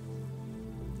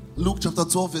 Luke chapter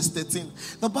 12 verse 13.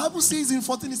 The Bible says in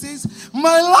 14, it says,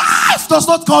 my life does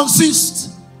not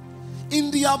consist in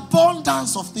the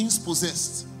abundance of things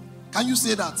possessed. Can you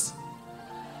say that?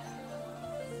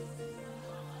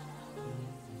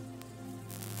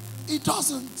 It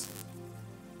doesn't.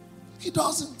 It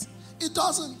doesn't. It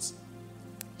doesn't.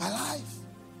 My life.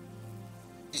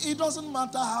 It doesn't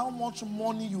matter how much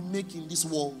money you make in this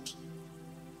world.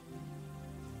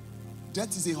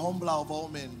 Death is a humbler of all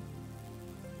men.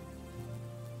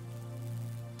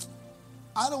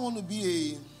 I don't want to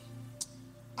be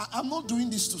I'm not doing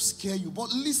this to scare you, but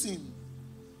listen.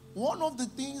 One of the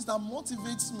things that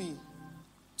motivates me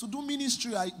to do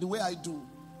ministry the way I do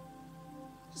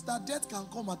is that death can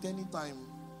come at any time.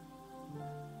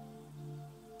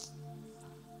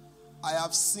 I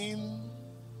have seen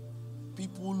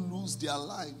people lose their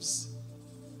lives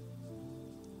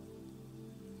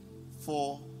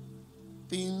for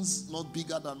things not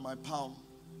bigger than my palm.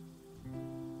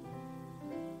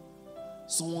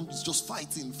 Someone is just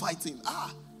fighting.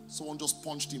 Someone just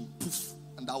punched him, poof,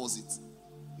 and that was it.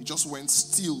 He just went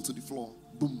still to the floor,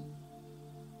 boom.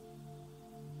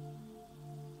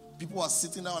 People are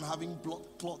sitting down and having blood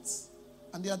clots,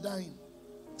 and they are dying.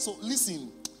 So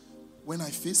listen, when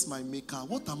I face my Maker,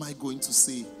 what am I going to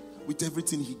say with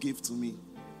everything He gave to me?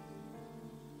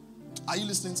 Are you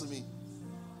listening to me?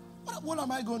 What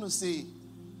am I going to say?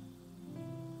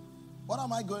 What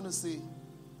am I going to say?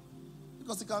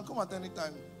 Because He can come at any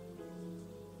time.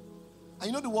 And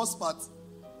you know the worst part?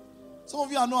 Some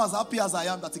of you are not as happy as I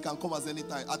am that He can come at any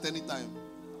time.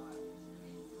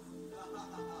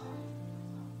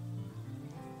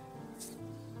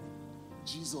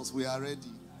 Jesus, we are ready.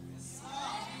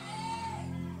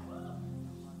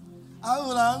 I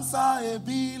will answer 1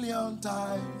 billion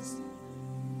times.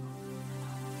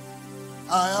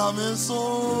 I am a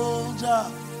soldier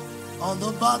on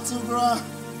the battleground.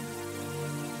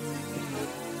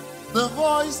 The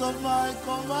voice of my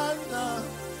commander.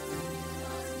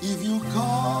 If you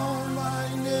call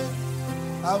my name,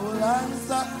 I will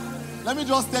answer. Let me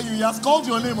just tell you, He has called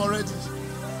your name already.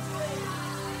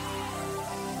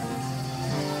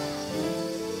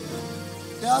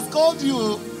 He has called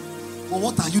you. But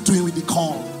what are you doing with the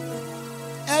call?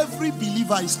 Every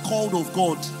believer is called of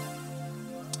God.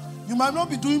 You might not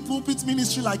be doing pulpit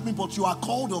ministry like me, but you are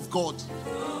called of God.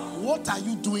 What are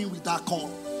you doing with that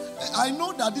call? I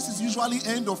know that this is usually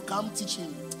end of camp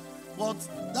teaching, but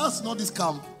that's not this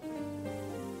camp.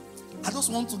 I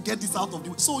just want to get this out of the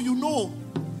way. So you know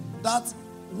that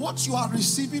what you are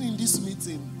receiving in this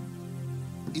meeting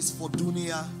is for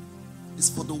dunya, is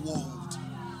for the world.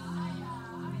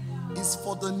 Is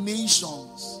for the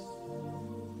nations.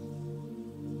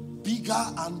 Bigger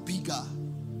and bigger.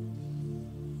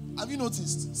 Have you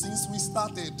noticed? Since we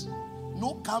started,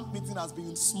 no camp meeting has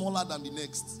been smaller than the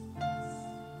next.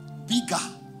 Bigger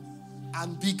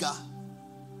and bigger.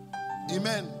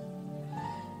 Amen.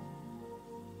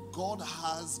 God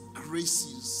has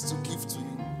graces to give to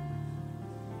you.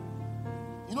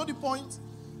 You know the point?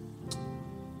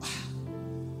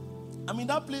 I'm in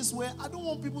that place where I don't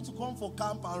want people to come for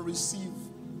camp and receive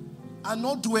and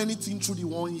not do anything through the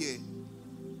 1 year.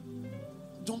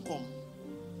 Don't come.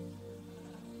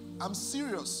 I'm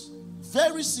serious.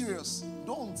 Very serious.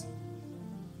 Don't.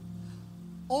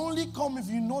 Only come if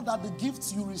you know that the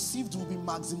gifts you received will be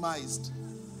maximized.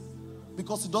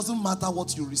 Because it doesn't matter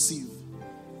what you receive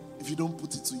if you don't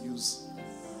put it to use.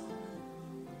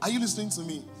 Are you listening to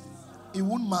me? It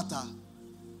won't matter.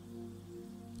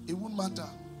 It won't matter.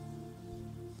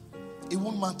 It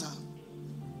won't matter.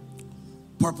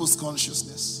 Purpose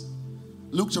consciousness.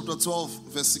 Luke chapter 12,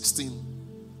 verse 16.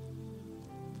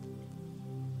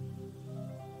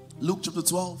 Luke chapter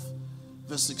 12,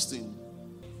 verse 16.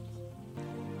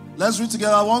 Let's read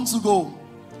together. I want to go.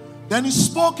 Then He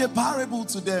spoke a parable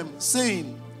to them,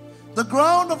 saying, the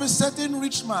ground of a certain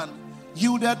rich man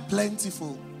yielded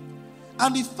plentiful.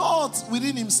 And he thought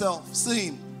within himself,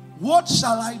 saying, what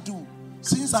shall I do,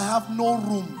 since I have no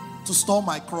room to store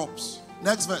my crops?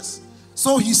 Next verse.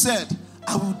 So he said,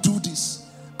 I will do this.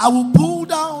 I will pull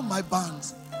down my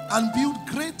barns and build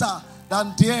greater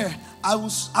than there. I will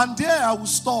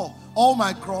store all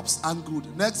my crops and good.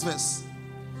 Next verse.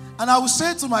 And I will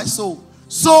say to my soul,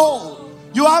 soul,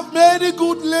 you have made it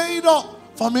good laid up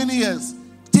for many years.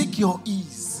 Take your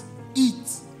ease,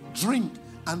 eat, drink,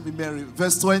 and be merry.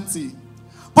 Verse 20.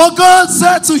 But God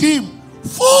said to him,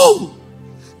 fool,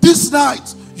 this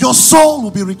night your soul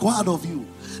will be required of you.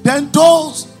 Then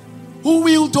those who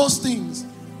will those things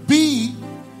be,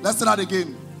 let's say that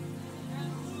again.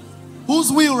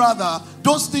 Whose will rather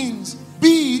those things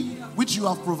be which you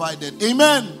have provided.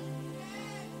 Amen.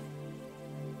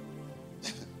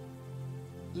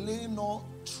 Lay no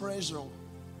treasure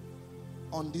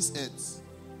on this earth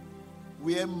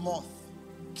where moth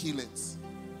killeth,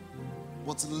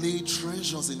 but lay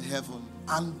treasures in heaven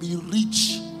and be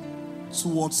rich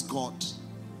towards God.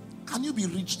 Can you be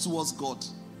rich towards God?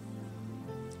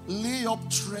 Lay up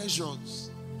treasures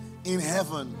in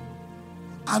heaven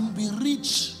and be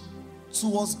rich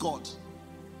towards God.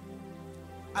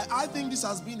 I think this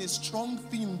has been a strong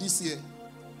theme this year.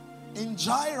 In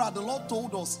Jireh, the Lord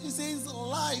told us, He says,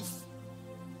 life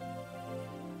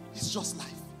is just life.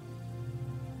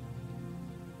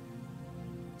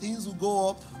 Things will go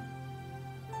up,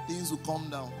 things will come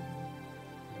down.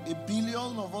 1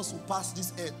 billion of us will pass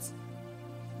this earth.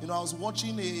 You know, I was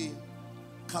watching a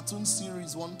cartoon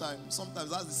series one time. Sometimes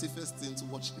that's the safest thing to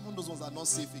watch. Even those ones are not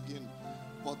safe again,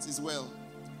 but it's well.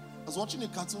 I was watching a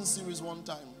cartoon series one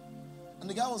time, and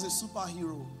the guy was a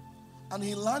superhero, and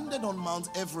he landed on Mount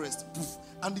Everest, poof,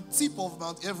 and the tip of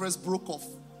Mount Everest broke off.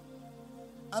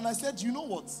 And I said, you know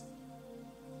what?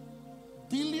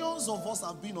 Billions of us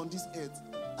have been on this earth,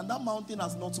 and that mountain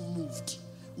has not moved.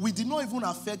 We did not even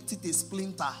affect it a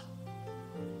splinter.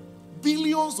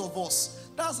 Billions of us.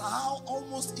 That's how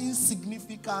almost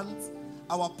insignificant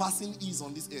our passing is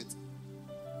on this earth.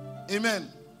 Amen.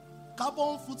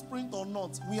 Carbon footprint or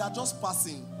not, we are just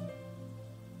passing.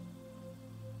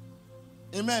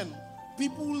 Amen.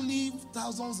 People lived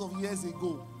thousands of years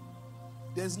ago.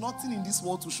 There's nothing in this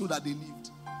world to show that they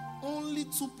lived. Only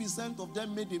 2% of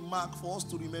them made a mark for us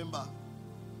to remember.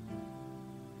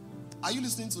 Are you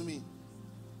listening to me?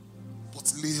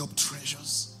 But lay up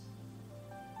treasures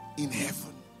in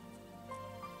heaven,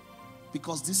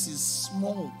 because this is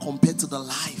small compared to the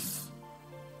life.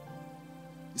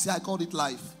 You see, I called it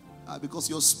life because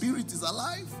your spirit is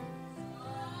alive.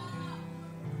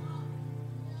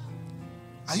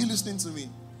 Are you listening to me?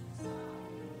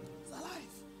 It's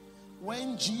alive.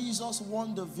 When Jesus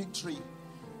won the victory,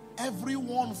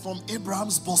 everyone from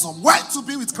Abraham's bosom went to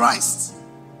be with Christ.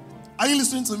 Are you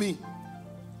listening to me?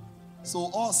 So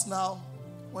us now,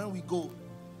 when we go,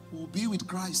 we'll be with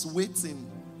Christ, waiting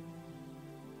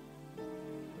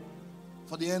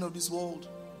for the end of this world,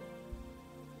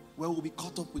 where we'll be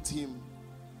caught up with him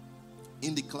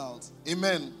in the clouds.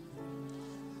 Amen.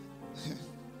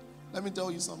 Let me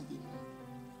tell you something.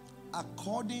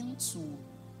 According to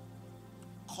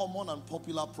common and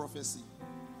popular prophecy,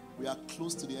 we are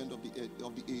close to the end of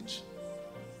the age.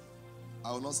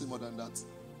 I will not say more than that.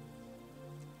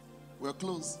 We're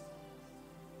close.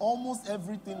 Almost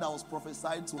everything that was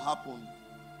prophesied to happen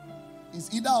is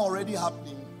either already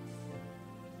happening,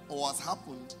 or has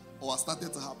happened, or has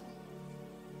started to happen.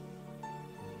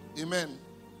 Amen.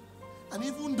 And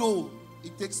even though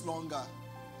it takes longer,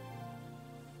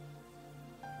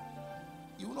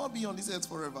 you will not be on this earth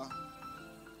forever.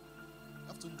 You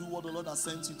have to do what the Lord has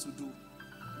sent you to do,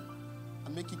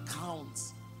 and make it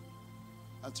count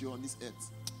that you're on this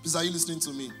earth. Please, are you listening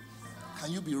to me?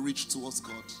 Can you be rich towards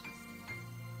God?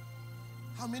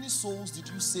 How many souls did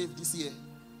you save this year?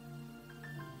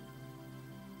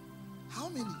 How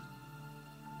many?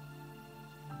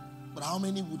 But how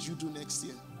many would you do next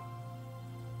year?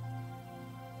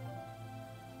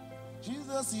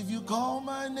 Jesus, if you call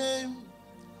my name,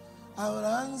 I will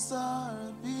answer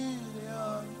a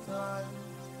billion times.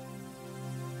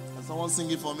 Can someone sing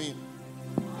it for me?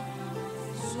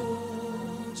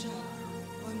 Soldier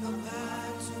on the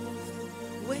battlefield,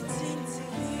 waiting to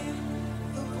hear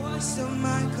the voice of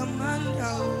my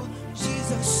commander.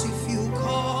 Jesus, if you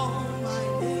call my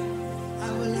name,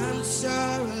 I will answer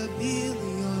a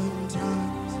billion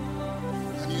times.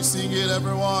 Can you sing it,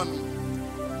 everyone?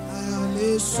 I am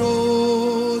a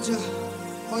soldier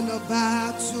on the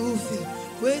battlefield,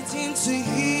 waiting to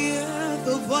hear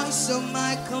the voice of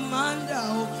my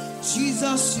commander.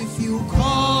 Jesus, if you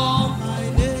call my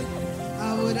name,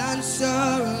 I would answer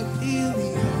a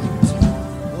billion times.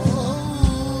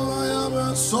 Oh, I am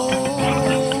a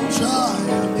soldier. I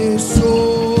am a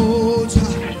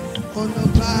soldier on the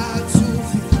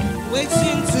battlefield,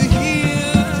 waiting to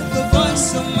hear the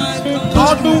voice of my commander.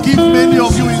 God will give many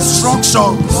of you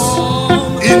instructions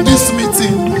in this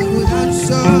meeting. I would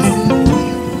answer a billion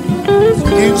times.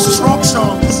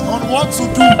 Instructions on what to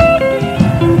do,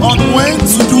 on when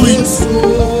to do it,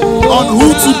 on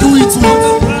who to do it with,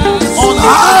 on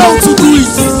how to do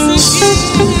it.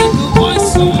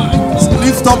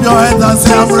 Lift up your hands and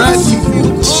say, I'm ready.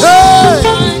 Hey,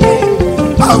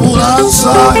 I will answer a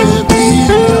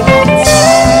billion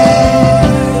times.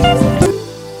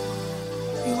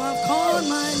 You have called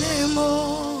my name,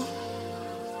 oh.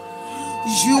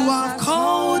 You have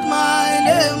called my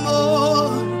name, oh.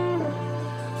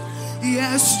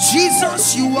 Yes,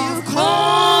 Jesus, you have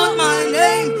called my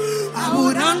name. I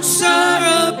would answer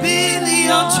a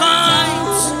billion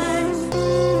times.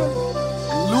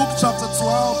 Luke chapter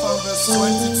 12 and verse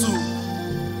 22.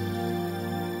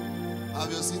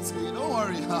 Have your seats here. Don't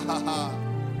worry.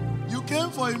 You came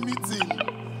for a meeting.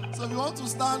 So if you want to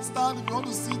stand, stand. If you want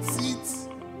to sit, sit.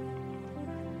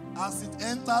 As it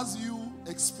enters you,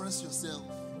 express yourself.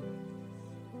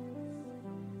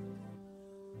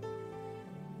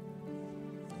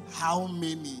 How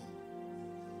many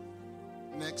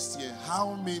next year?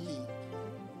 How many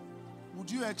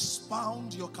would you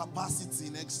expound your capacity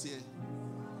next year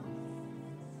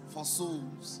for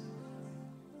souls?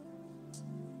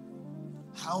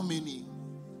 How many?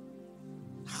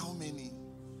 How many?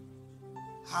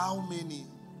 How many?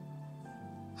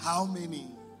 How many?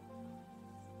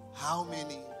 How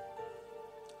many?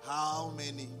 How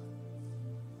many?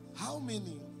 How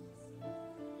many?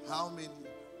 How many?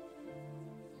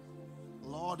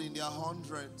 Lord, in their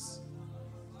hundreds.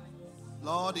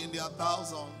 Lord, in their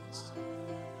thousands.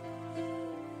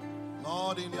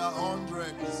 Lord, in their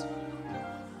hundreds.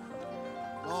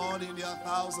 Lord, in their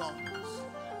thousands.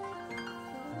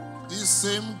 This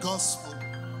same gospel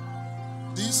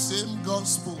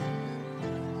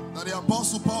that the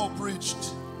Apostle Paul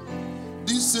preached,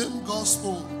 this same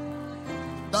gospel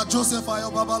that Joseph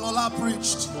Ayo Babalola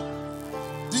preached,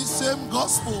 this same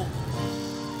gospel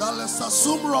that Lester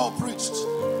Sumrall preached,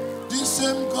 this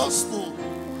same gospel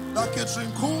that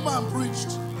Catherine Kuhlman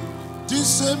preached, this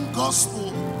same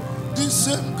gospel, this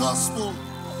same gospel,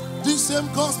 this same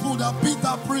gospel that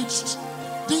Peter preached,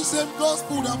 this same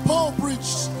gospel that Paul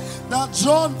preached, that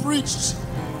John preached,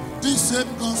 this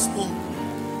same gospel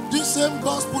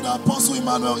that Apostle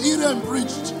Emmanuel Eden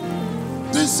preached,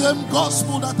 this same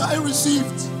gospel that I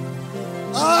received,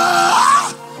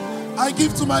 I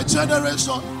give to my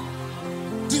generation.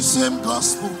 This same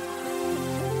gospel,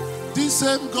 this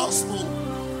same gospel,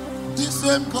 this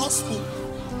same gospel,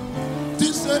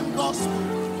 this same gospel,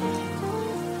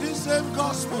 this same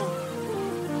gospel,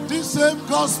 this same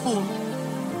gospel,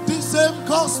 this same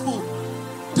gospel,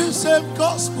 this same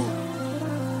gospel,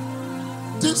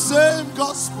 this same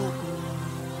gospel,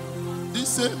 this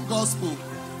same gospel,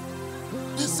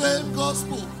 this same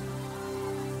gospel,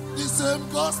 this same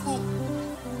gospel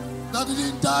that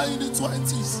didn't die in the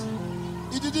 20s.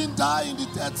 It didn't die in the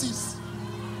 30s.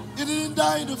 It didn't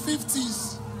die in the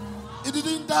 50s. It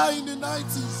didn't die in the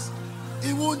 90s.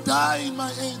 It won't die in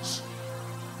my age.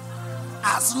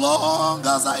 As long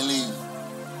as I live.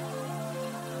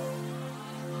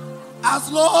 As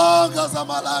long as I'm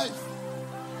alive.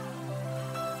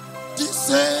 This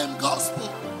same gospel.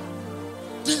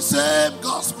 This same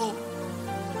gospel.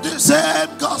 This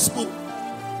same gospel.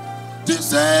 This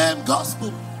same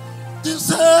gospel. This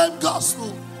same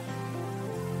gospel.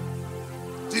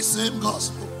 This same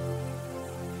gospel.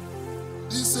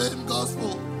 This same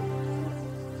gospel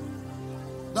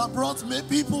that brought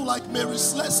people like Mary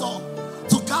Slessor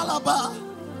to Calabar.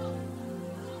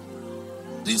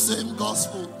 This same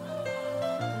gospel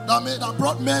that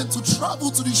brought men to travel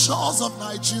to the shores of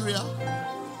Nigeria.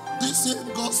 This same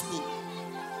gospel.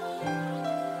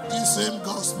 This same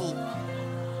gospel.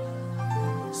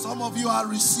 Some of you are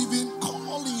receiving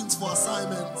callings for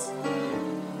assignments.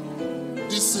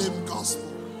 This same gospel.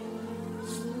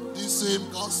 This same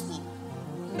gospel.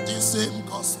 This same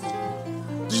gospel.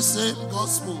 This same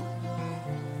gospel.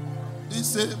 This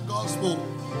same gospel.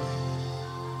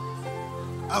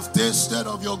 I've tasted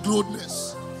of your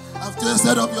goodness. I've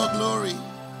tasted of your glory.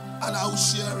 And I will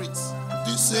share it.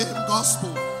 This same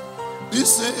gospel.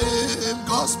 This same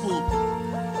gospel.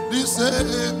 This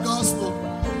same gospel.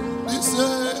 This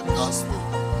same gospel.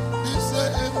 This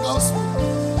same gospel.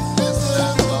 This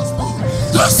same gospel.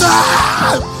 The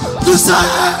same. The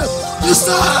same. The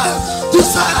same. The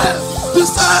same. The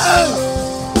same.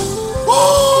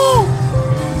 Woo!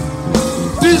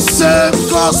 This same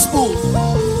gospel.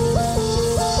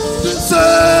 The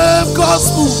same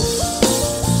gospel.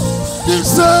 The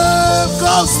same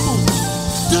gospel.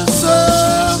 The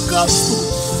same gospel.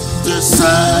 The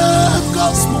same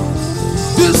gospel.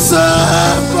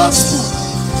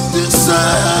 The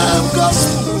same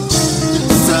gospel.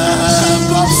 The same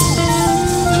gospel.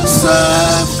 The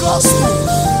same gospel.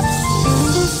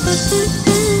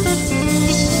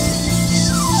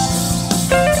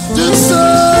 The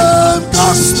same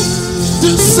gospel.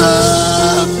 The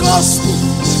same gospel. The same gospel.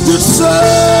 The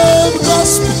same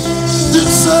gospel. The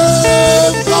same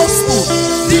gospel.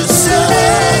 The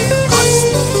same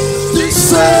gospel. The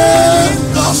same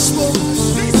gospel.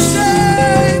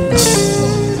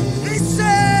 The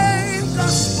same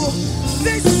gospel.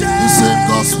 The same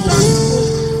gospel.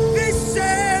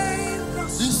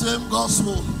 This same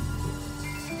gospel.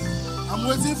 I'm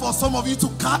waiting for some of you to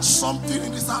catch something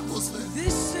in this atmosphere.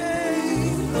 This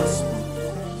same gospel.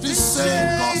 This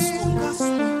same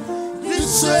gospel. This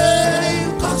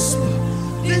same gospel.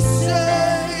 This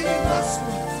same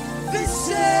gospel.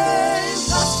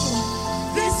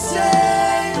 This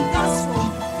same gospel.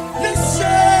 This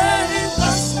same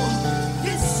gospel.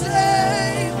 This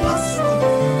same gospel.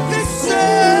 This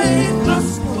same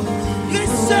gospel. This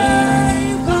same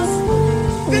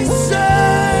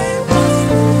gospel.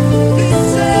 This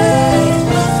same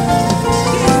gospel.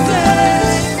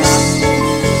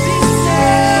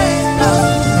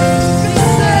 This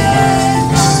same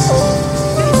gospel.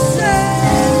 This same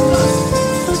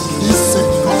gospel.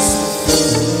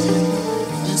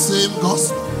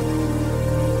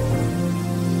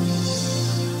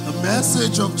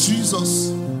 message of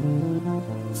Jesus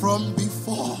from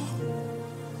before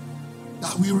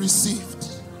that we received.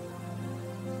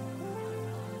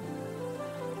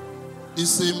 The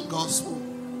same gospel.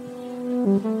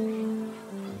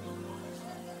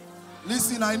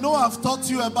 Listen, I know I've taught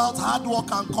you about hard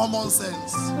work and common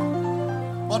sense,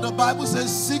 but the Bible says,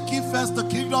 seek ye first the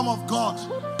kingdom of God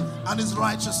and his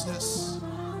righteousness.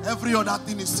 Every other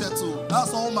thing is settled.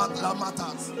 That's all that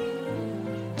matters.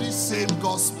 This same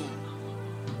gospel.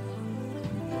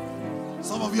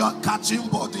 Some of you are catching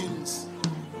burdens.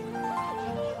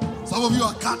 Some of you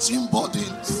are catching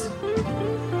burdens.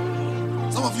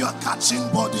 Some of you are catching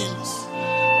burdens.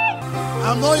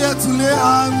 I'm not here to lay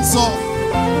hands on.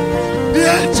 The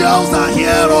angels are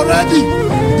here already.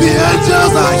 The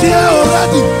angels are here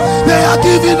already. They are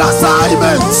giving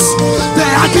assignments.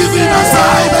 They are giving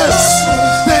assignments.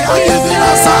 They are giving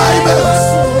assignments.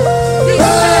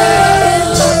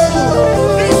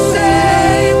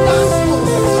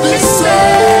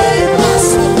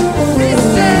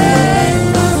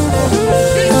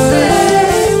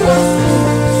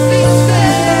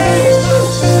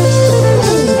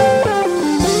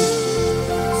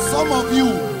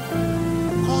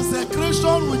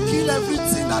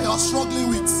 Struggling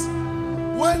with.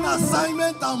 When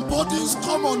assignment and burdens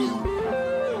come on you,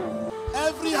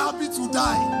 every habit will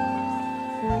die.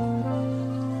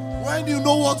 When you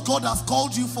know what God has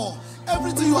called you for,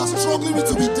 everything you are struggling with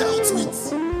will be dealt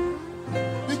with.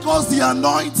 Because the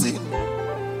anointing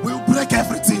will break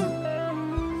everything.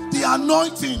 The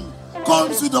anointing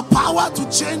comes with the power to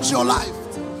change your life,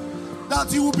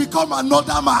 that you will become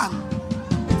another man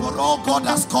for all God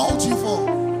has called you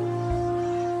for.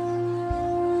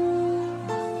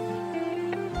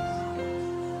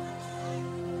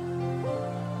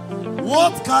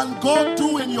 What can God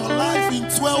do in your life in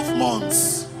 12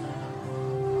 months?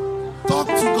 Talk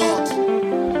to God.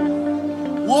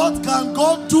 What can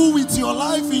God do with your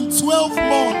life in 12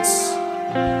 months?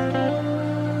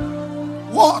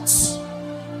 What?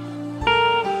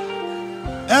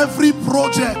 Every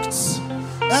project,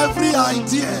 every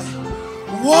idea,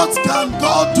 what can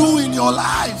God do in your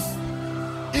life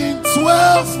in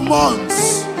 12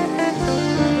 months?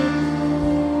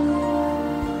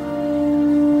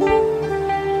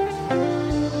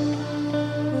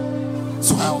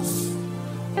 12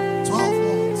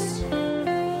 months.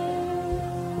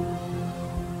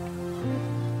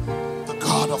 The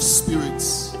God of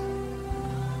spirits.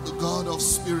 The God of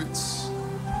spirits.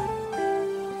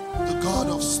 The God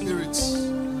of spirits.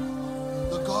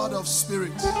 The God of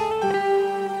spirits.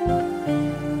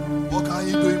 What can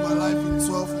you do in my life in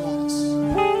 12 months?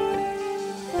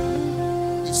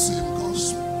 The same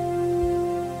gospel.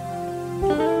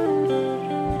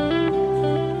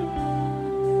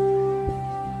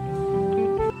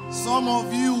 Some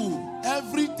of you,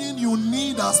 everything you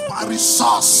need as a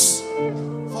resource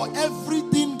for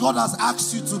everything God has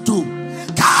asked you to do,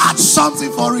 catch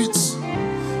something for it.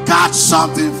 Catch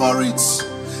something for it.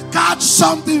 Catch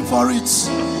something for it.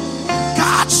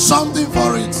 Catch something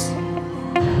for it.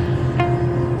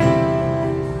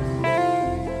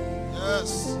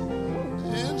 Yes.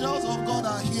 The angels of God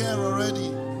are here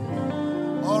already.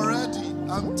 Already.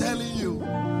 I'm telling you.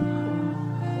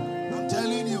 I'm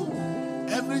telling you.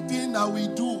 Everything that we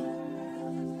do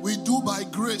by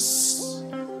grace.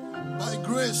 By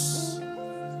grace.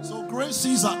 So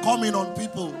graces are coming on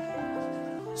people.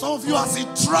 Some of you, as it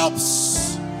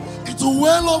drops, it will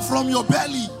well up from your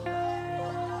belly.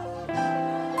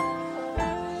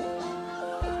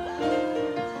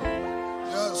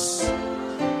 Yes.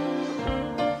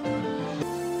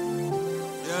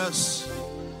 Yes.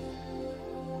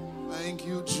 Thank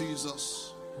you,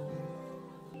 Jesus.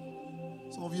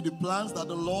 Some of you, the plans that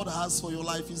the Lord has for your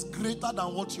life is greater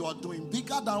than what you are doing,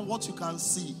 bigger than what you can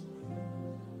see.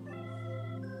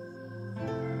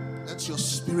 Let your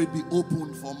spirit be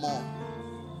open for more.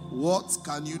 What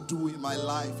can you do in my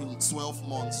life in 12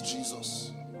 months,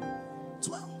 Jesus?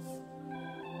 12.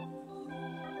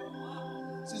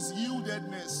 This is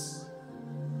yieldedness.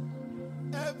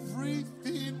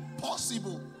 Everything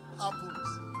possible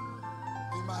happens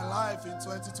in my life in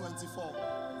 2024.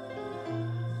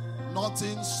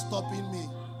 Nothing stopping me.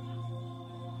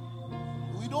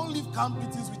 We don't leave camp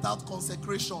meetings without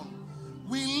consecration.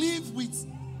 We live with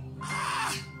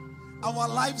our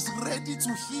lives ready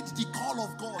to heed the call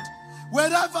of God.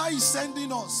 Wherever He's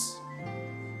sending us.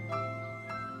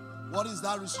 What is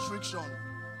that restriction?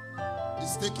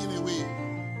 It's taken away.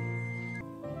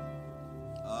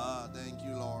 Thank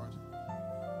you, Lord.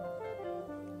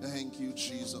 Thank you,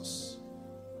 Jesus.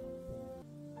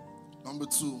 Number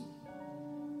 2.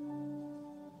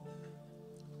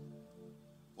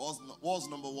 What's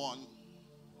number one?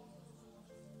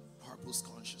 Purpose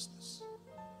consciousness.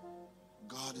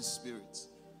 God is spirit,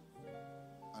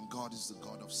 and God is the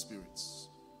God of spirits.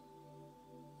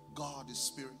 God is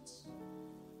spirit,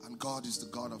 and God is the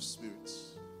God of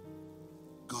spirits.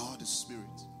 God is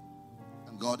spirit,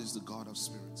 and God is the God of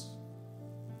spirits.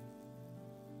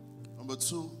 Number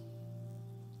two,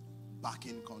 back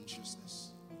in consciousness.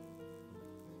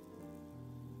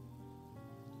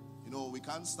 You know, we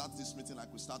can't start this meeting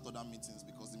like we start other meetings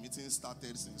because the meeting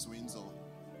started since Windsor.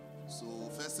 So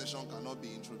first session cannot be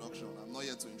introduction. I'm not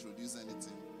here to introduce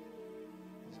anything.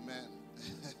 Amen.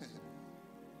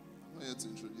 I'm not here to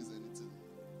introduce anything.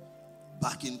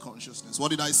 Back in consciousness.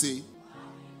 What did I say?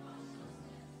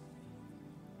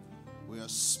 We are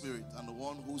spirit, and the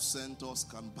one who sent us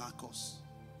can back us.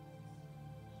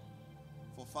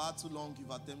 For far too long,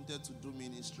 you've attempted to do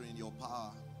ministry in your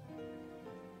power.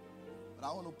 But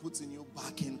I want to put in you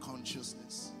back in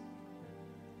consciousness.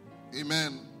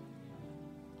 Amen.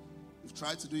 You've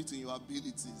tried to do it in your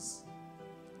abilities.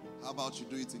 How about you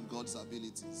do it in God's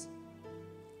abilities?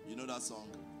 You know that song?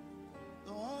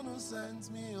 The one who sends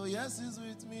me, oh yes, is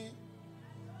with me.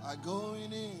 I go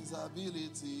in his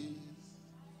abilities.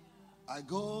 I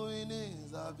go in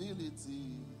his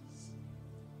abilities.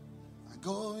 I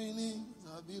go in his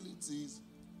abilities.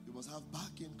 You must have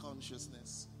back in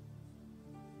consciousness.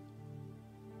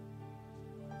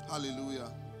 Hallelujah.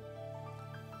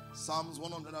 Psalms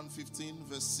 115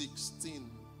 verse 16.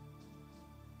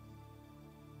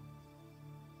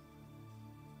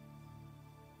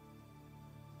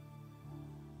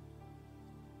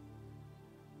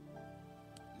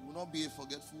 You will not be a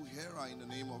forgetful hearer in the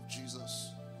name of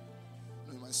Jesus.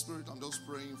 In my spirit, I'm just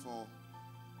praying for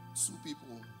two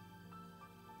people.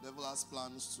 The devil has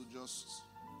plans to just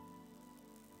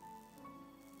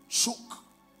choke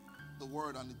the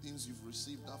word and the things you've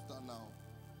received after now.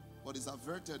 But it's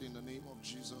averted in the name of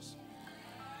Jesus.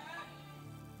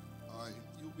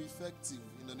 You'll be effective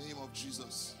in the name of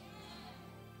Jesus.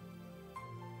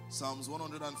 Psalms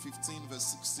 115 verse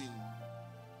 16.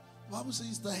 The Bible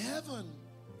says the heaven,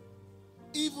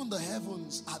 even the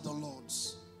heavens are the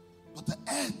Lord's, but the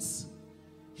earth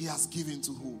he has given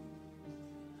to who?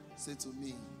 Say to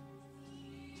me.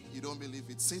 You don't believe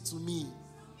it? Say to me.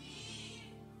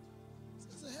 It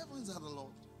says the heavens are the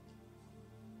Lord.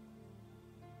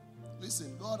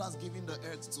 Listen, God has given the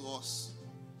earth to us.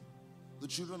 The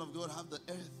children of God have the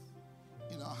earth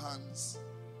in our hands.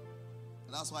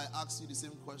 And that's why I asked you the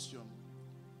same question.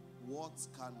 What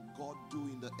can God do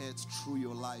in the earth through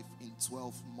your life in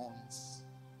 12 months?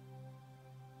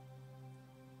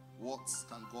 What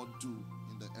can God do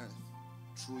in the earth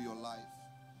through your life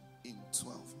in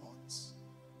 12 months?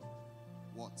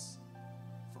 What?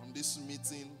 From this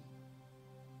meeting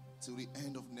till the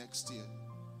end of next year,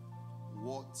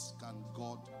 what can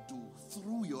God do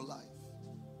through your life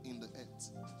in the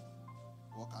earth?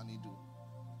 What can he do?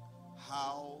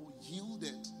 How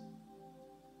yielded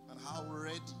and how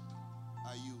ready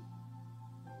are you?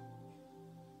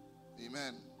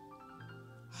 Amen.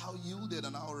 How yielded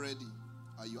and how ready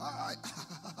are you?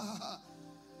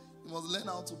 You must learn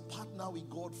how to partner with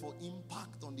God for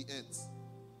impact on the earth.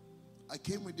 I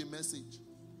came with the message.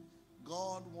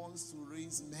 God wants to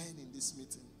raise men in this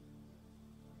meeting.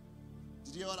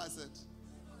 Did you hear what I said?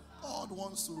 God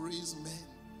wants to raise men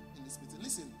in this meeting.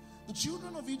 Listen, the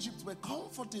children of Egypt were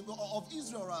comfortable, of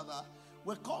Israel rather,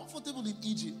 were comfortable in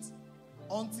Egypt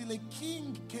until a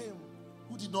king came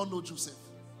who did not know Joseph.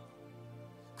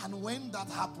 And when that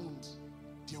happened,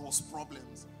 there was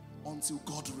problems until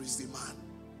God raised a man.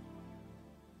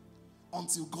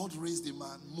 Until God raised a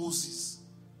man, Moses,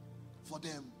 for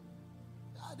them.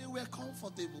 They were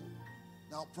comfortable.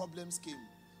 Now problems came,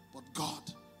 but God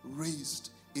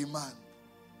raised a man.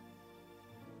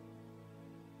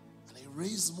 And he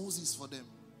raised Moses for them.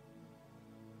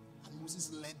 And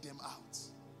Moses led them out.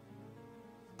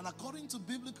 And according to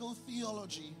biblical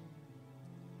theology,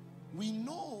 we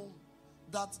know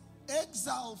that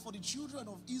exile for the children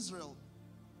of Israel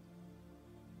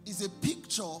is a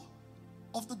picture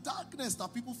of the darkness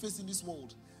that people face in this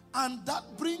world. And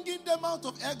that bringing them out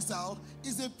of exile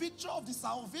is a picture of the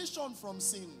salvation from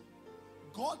sin.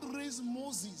 God raised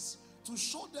Moses to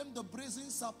show them the brazen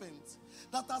serpent,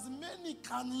 that as many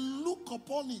can look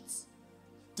upon it,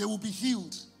 they will be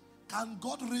healed. Can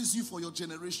God raise you for your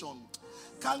generation?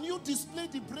 Can you display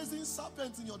the brazen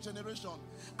serpent in your generation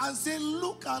and say,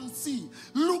 look and see,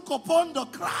 look upon the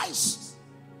Christ,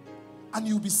 and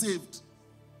you'll be saved?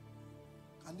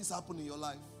 Can this happen in your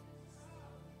life?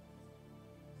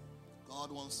 God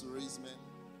wants to raise men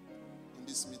in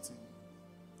this meeting.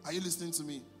 Are you listening to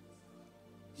me?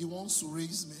 He wants to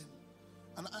raise men.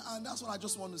 And that's what I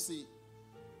just want to say.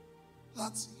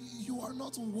 That you are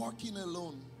not walking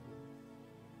alone.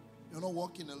 You're not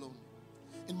walking alone.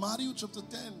 In Matthew chapter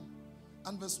 10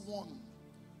 and verse 1,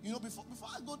 you know, before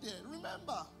I go there,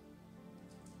 remember,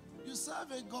 you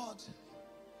serve a God.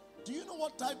 Do you know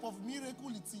what type of miracle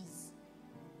it is?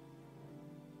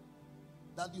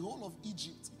 That the whole of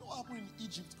Egypt, you know what happened in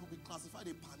Egypt could be classified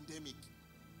a pandemic.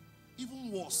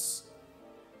 Even worse.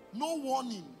 No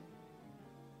warning.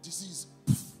 Disease.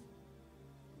 Poof.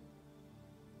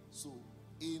 So,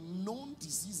 a known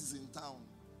disease is in town.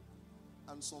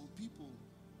 And some people,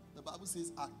 the Bible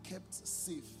says, are kept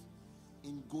safe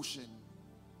in Goshen.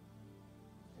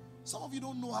 Some of you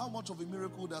don't know how much of a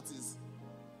miracle that is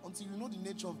until you know the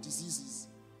nature of diseases,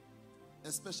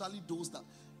 especially those that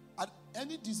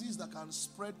any disease that can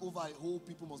spread over a whole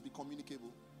people must be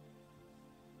communicable.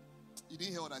 You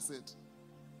didn't hear what I said?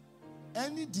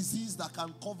 Any disease that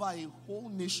can cover a whole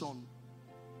nation,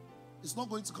 it's not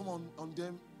going to come on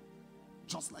them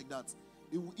just like that.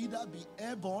 It will either be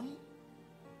airborne.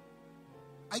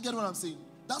 I get what I'm saying.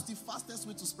 That's the fastest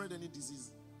way to spread any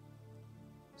disease.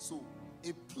 So,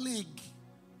 a plague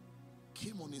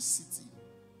came on a city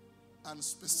and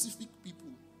specific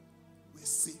people were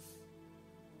safe.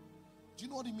 Do you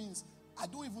know what it means? I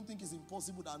don't even think it's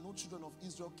impossible that no children of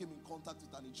Israel came in contact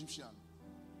with an Egyptian.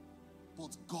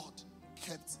 But God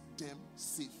kept them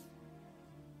safe.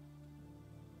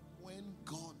 When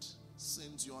God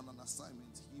sends you on an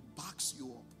assignment, He backs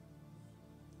you up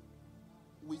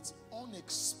with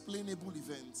unexplainable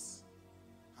events.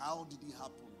 How did it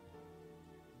happen?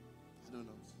 I don't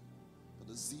know. But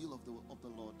the zeal of the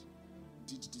Lord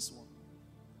did this one.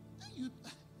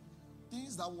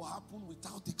 Things that will happen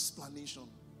without explanation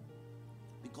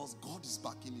because God is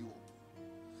backing you up.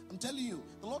 I'm telling you,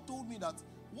 the Lord told me that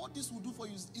what this will do for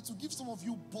you is it will give some of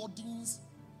you burdens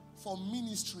for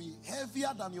ministry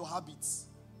heavier than your habits.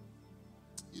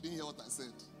 You didn't hear what I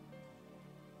said?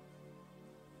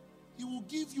 He will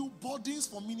give you burdens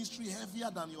for ministry heavier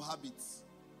than your habits.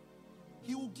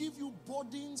 He will give you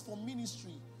burdens for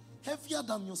ministry heavier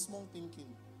than your small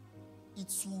thinking.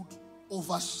 It would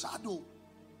overshadow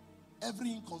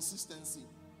every inconsistency.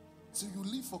 So you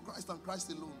live for Christ and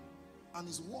Christ alone, and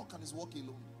His work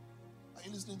alone. Are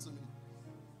you listening to me?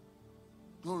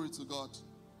 Glory to God.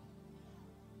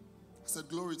 I said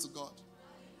glory to God.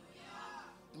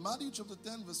 In Matthew chapter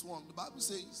 10 verse 1, the Bible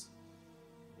says,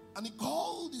 and He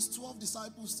called His 12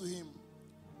 disciples to Him.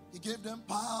 He gave them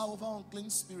power over unclean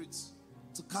spirits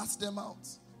to cast them out,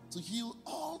 to heal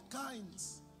all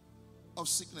kinds of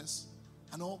sickness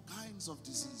and all kinds of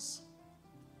disease.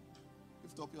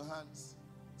 Lift up your hands.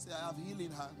 Say, I have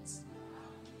healing hands.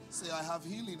 Say, I have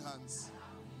healing hands.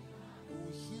 We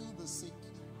will heal the sick.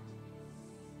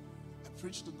 I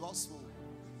preach the gospel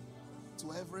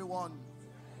to everyone,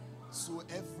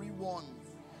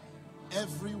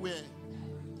 everywhere.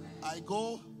 I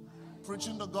go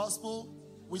preaching the gospel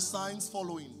with signs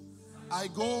following. I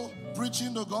go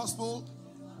preaching the gospel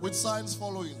with signs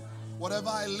following. Whatever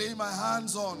I lay my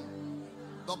hands on,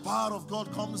 the power of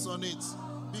God comes on it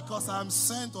because I am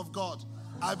sent of God.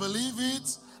 I believe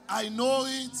it. I know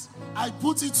it. I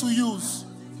put it to use.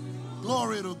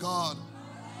 Glory to God.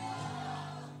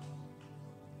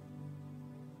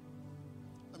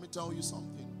 Let me tell you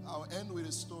something. I'll end with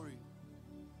a story.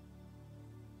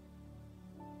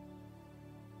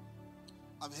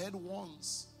 I've heard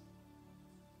once,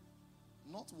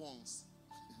 not once,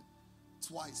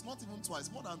 twice, not even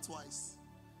twice, more than twice,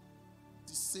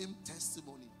 the same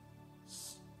testimony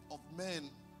of men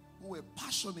who were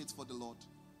passionate for the Lord.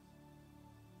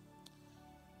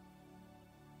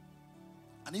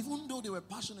 And even though they were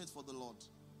passionate for the Lord,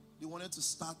 they wanted to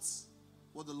start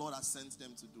what the Lord has sent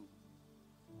them to do.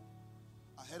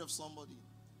 I heard of somebody,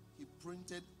 he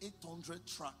printed 800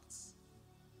 tracts.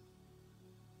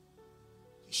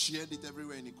 He shared it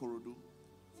everywhere in Ikorodu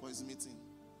for his meeting.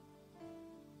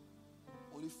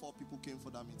 Only 4 people came for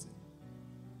that meeting.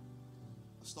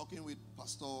 I was talking with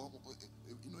Pastor,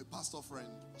 a pastor friend,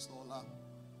 Pastor Ola.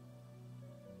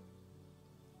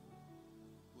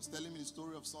 He was telling me the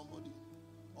story of somebody,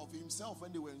 of himself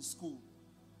when they were in school.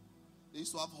 They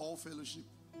used to have hall fellowship.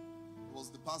 He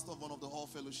was the pastor of one of the hall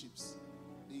fellowships.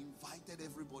 They invited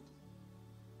everybody.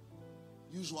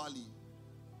 Usually,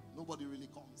 nobody really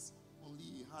comes.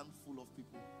 Only a handful of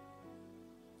people.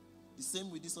 The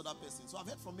same with this other person. So I've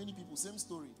heard from many people, same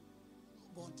story.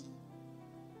 Nobody.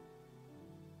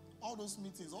 All those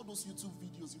meetings, all those YouTube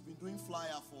videos you've been doing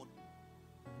flyer for.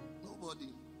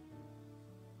 Nobody.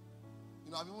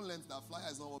 I've even learned that flyer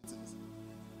is not what it is.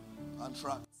 And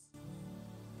tracts.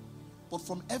 But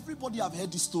from everybody I've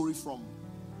heard this story from,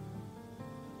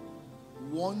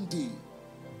 One day,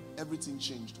 everything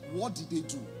changed. What did they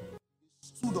do? They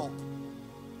stood up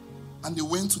and they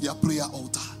went to their prayer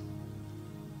altar.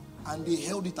 And they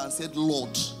held it and said,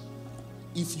 Lord,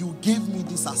 if you gave me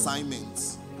this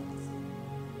assignment,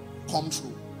 come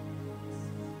true.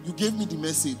 You gave me the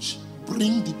message.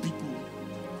 Bring the people.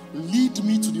 Lead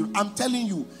me to the... I'm telling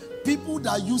you, people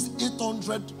that use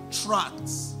 800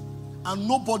 tracts and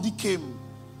nobody came.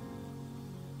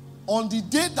 On the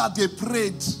day that they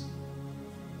prayed,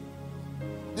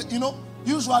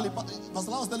 usually,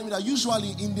 Pastor was telling me that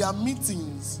usually in their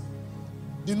meetings,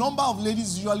 the number of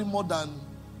ladies is usually more than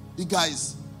the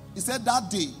guys. He said that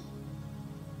day,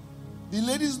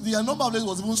 the number of ladies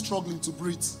was even struggling to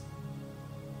breathe.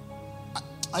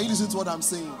 Are you listening to what I'm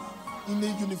saying? In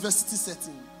a university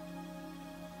setting.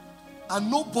 And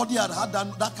nobody had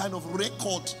that kind of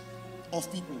record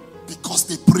of people because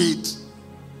they prayed.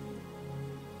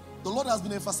 The Lord has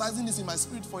been emphasizing this in my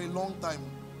spirit for a long time.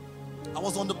 I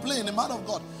was on the plane, a man of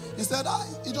God. He said,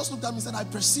 he just looked at me and said, I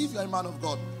perceive you're a man of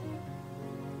God.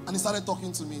 And he started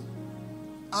talking to me.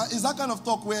 It's that kind of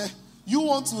talk where you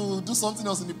want to do something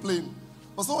else in the plane,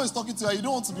 but someone is talking to you, you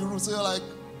don't want to be rude, so you're like,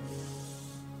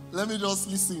 let me just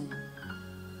listen.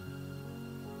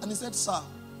 And he said, sir,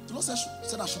 the Lord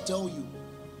said I should tell you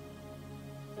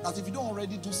that if you don't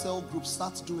already do cell groups,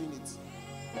 start doing it.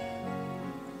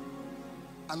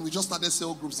 And we just started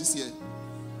cell groups this year.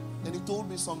 And he told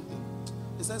me something.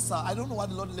 He said, sir, I don't know why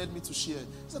the Lord led me to share.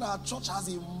 He said, our church has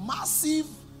a massive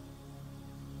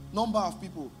number of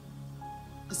people.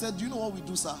 He said, do you know what we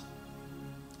do, sir?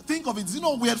 Think of it. Is it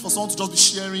not weird for someone to just be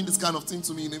sharing this kind of thing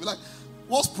to me? And they'll be like,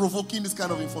 what's provoking this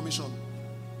kind of information?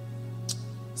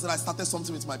 He said, I started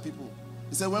something with my people.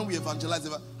 He said, when we evangelize,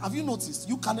 have you noticed?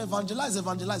 You can evangelize,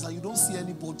 and you don't see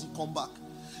anybody come back.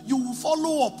 You will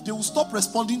follow up. They will stop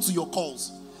responding to your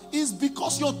calls. It's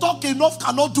because your talk enough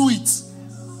cannot do it.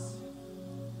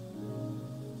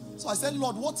 So I said,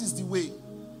 Lord, what is the way?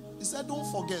 He said,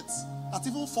 don't forget that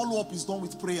even follow-up is done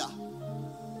with prayer.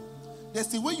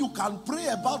 There's a way you can pray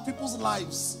about people's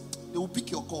lives. They will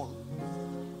pick your call.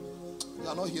 You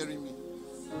are not hearing me.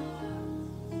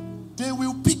 They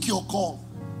will pick your call.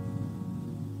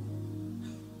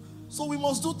 So we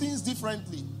must do things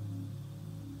differently.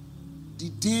 The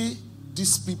day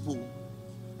these people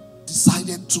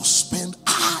decided to spend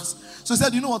hours. So he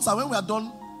said, you know what, sir, when we are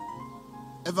done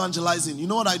evangelizing, you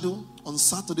know what I do? On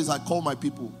Saturdays, I call my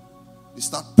people. We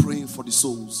start praying for the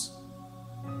souls.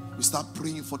 We start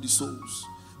praying for the souls.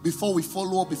 Before we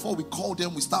follow up, before we call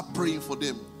them, we start praying for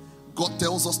them. God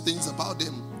tells us things about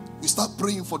them. We start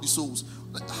praying for the souls.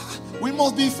 We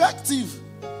must be effective.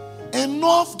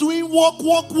 Enough doing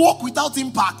work without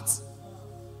impact.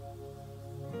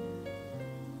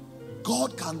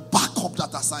 God can back up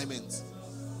that assignment.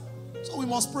 So we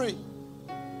must pray.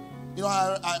 You know,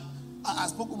 I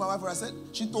spoke with my wife and I said,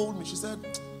 she told me, she said,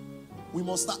 we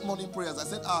must start morning prayers. I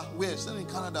said, where? She said, in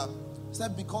Canada. She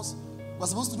said, because we're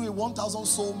supposed to do a 1,000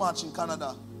 soul march in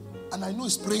Canada. And I know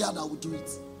it's prayer that will do it.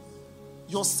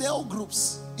 Your cell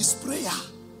groups is prayer.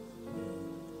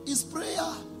 It's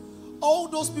prayer. All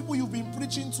those people you've been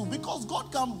preaching to, because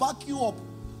God can back you up.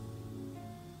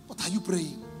 But are you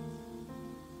praying?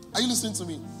 Are you listening to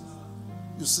me?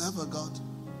 You serve a God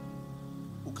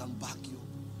who can back you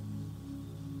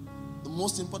up. The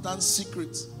most important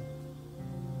secret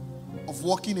of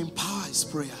walking in power is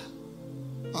prayer.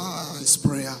 It's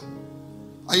prayer.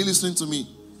 Are you listening to me?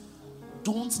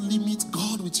 Don't limit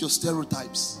God with your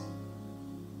stereotypes.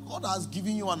 God has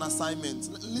given you an assignment.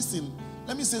 Listen,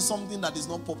 let me say something that is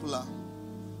not popular.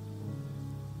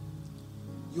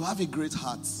 You have a great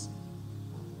heart.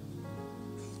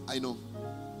 I know.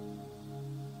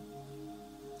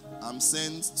 I'm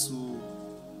sent to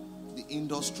the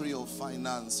industry of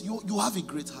finance. You have a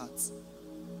great heart.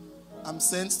 I'm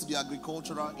sent to the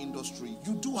agricultural industry.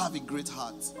 You do have a great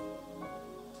heart.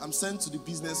 I'm sent to the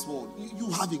business world.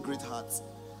 You have a great heart.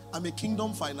 I'm a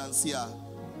kingdom financier.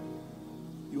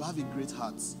 You have a great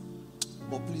heart.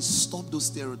 But please stop those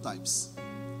stereotypes.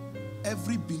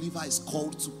 Every believer is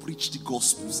called to preach the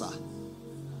gospel, sir.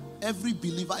 Every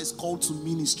believer is called to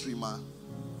ministry, man.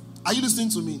 Are you listening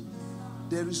to me?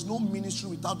 There is no ministry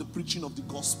without the preaching of the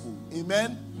gospel.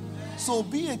 Amen? So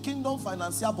be a kingdom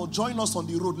financier, but join us on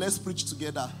the road. Let's preach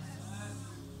together.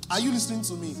 Are you listening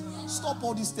to me? Stop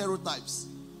all these stereotypes.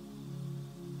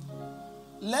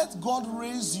 Let God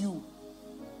raise you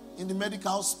in the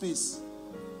medical space,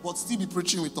 but still be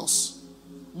preaching with us.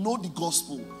 Know the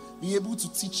gospel. Be able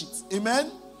to teach it.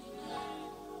 Amen?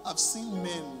 I've seen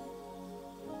men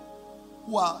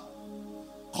who are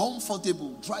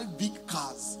comfortable, drive big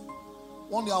cars.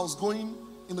 One day I was going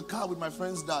in the car with my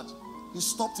friend's dad. He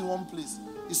stopped in one place.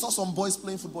 He saw some boys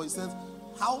playing football. He said,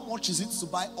 how much is it to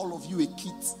buy all of you a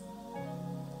kit?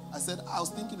 I said, I was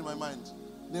thinking in my mind.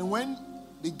 Then when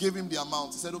they gave him the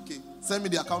amount, he said, okay, send me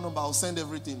the account number, I'll send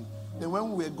everything. Then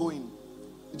when we were going,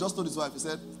 he just told his wife, he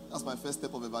said, that's my first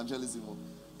step of evangelism.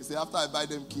 He said, after I buy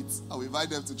them kits, I will invite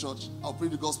them to church. I'll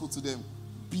preach the gospel to them.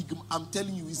 I'm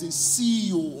telling you, he's a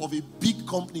CEO of a big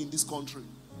company in this country.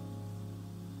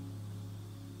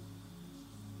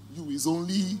 You is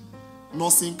only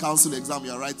nursing council exam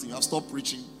you are writing. You have stopped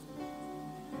preaching.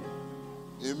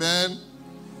 Amen.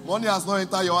 Money has not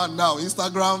entered your hand now.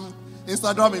 Instagram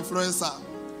influencer.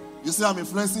 You say I'm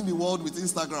influencing the world with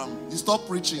Instagram. You stop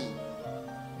preaching.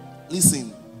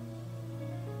 Listen.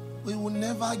 We will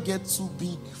never get too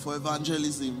big for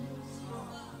evangelism.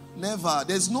 Never.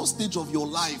 There's no stage of your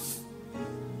life.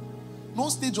 No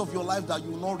stage of your life that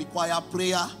you will not require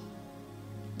prayer,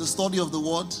 the study of the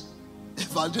word,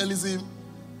 evangelism.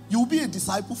 You will be a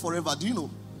disciple forever. Do you know?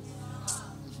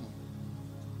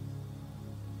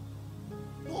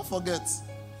 Don't forget.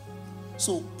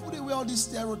 So put away all these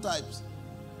stereotypes.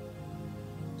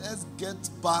 Let's get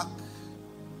back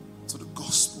to the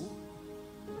gospel,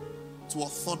 to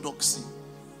orthodoxy.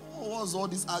 Oh, what's all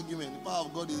this argument? The power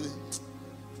of God is...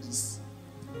 Please.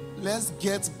 Let's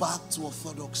get back to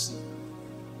orthodoxy.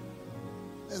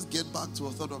 Let's get back to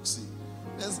orthodoxy.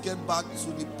 Let's get back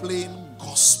to the plain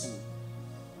gospel.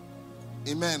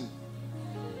 Amen.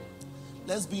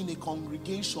 Let's be in a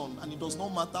congregation, and it does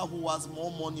not matter who has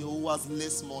more money or who has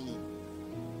less money.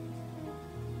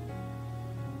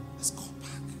 Let's go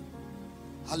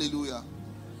back. Hallelujah.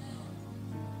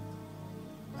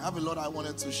 I have a lot I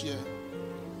wanted to share,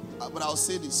 but I'll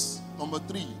say this. Number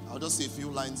 3, I'll just say a few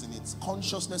lines in it.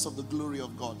 Consciousness of the glory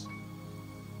of God.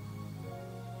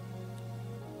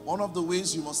 One of the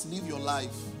ways you must live your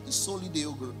life is Soli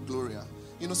Deo Gloria.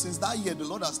 You know, since that year, the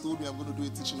Lord has told me I'm going to do a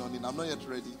teaching on it. I'm not yet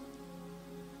ready.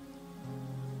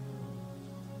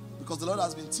 Because the Lord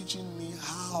has been teaching me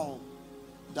how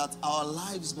that our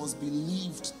lives must be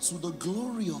lived to the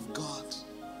glory of God.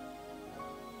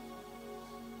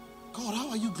 God, how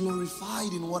are you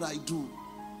glorified in what I do?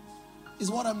 Is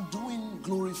what I'm doing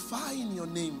glorifying your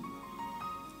name?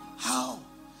 How?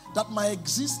 That my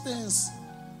existence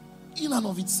in and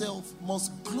of itself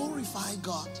must glorify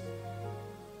God.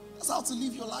 That's how to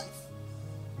live your life.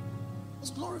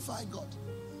 Must glorify God.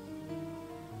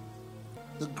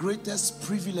 The greatest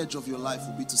privilege of your life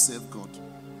will be to serve God.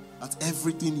 That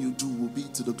everything you do will be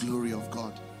to the glory of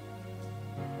God.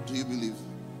 Do you believe?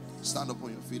 Stand up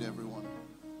on your feet, everyone.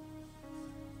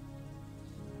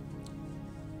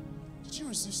 Did you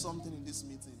receive something in this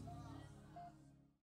meeting?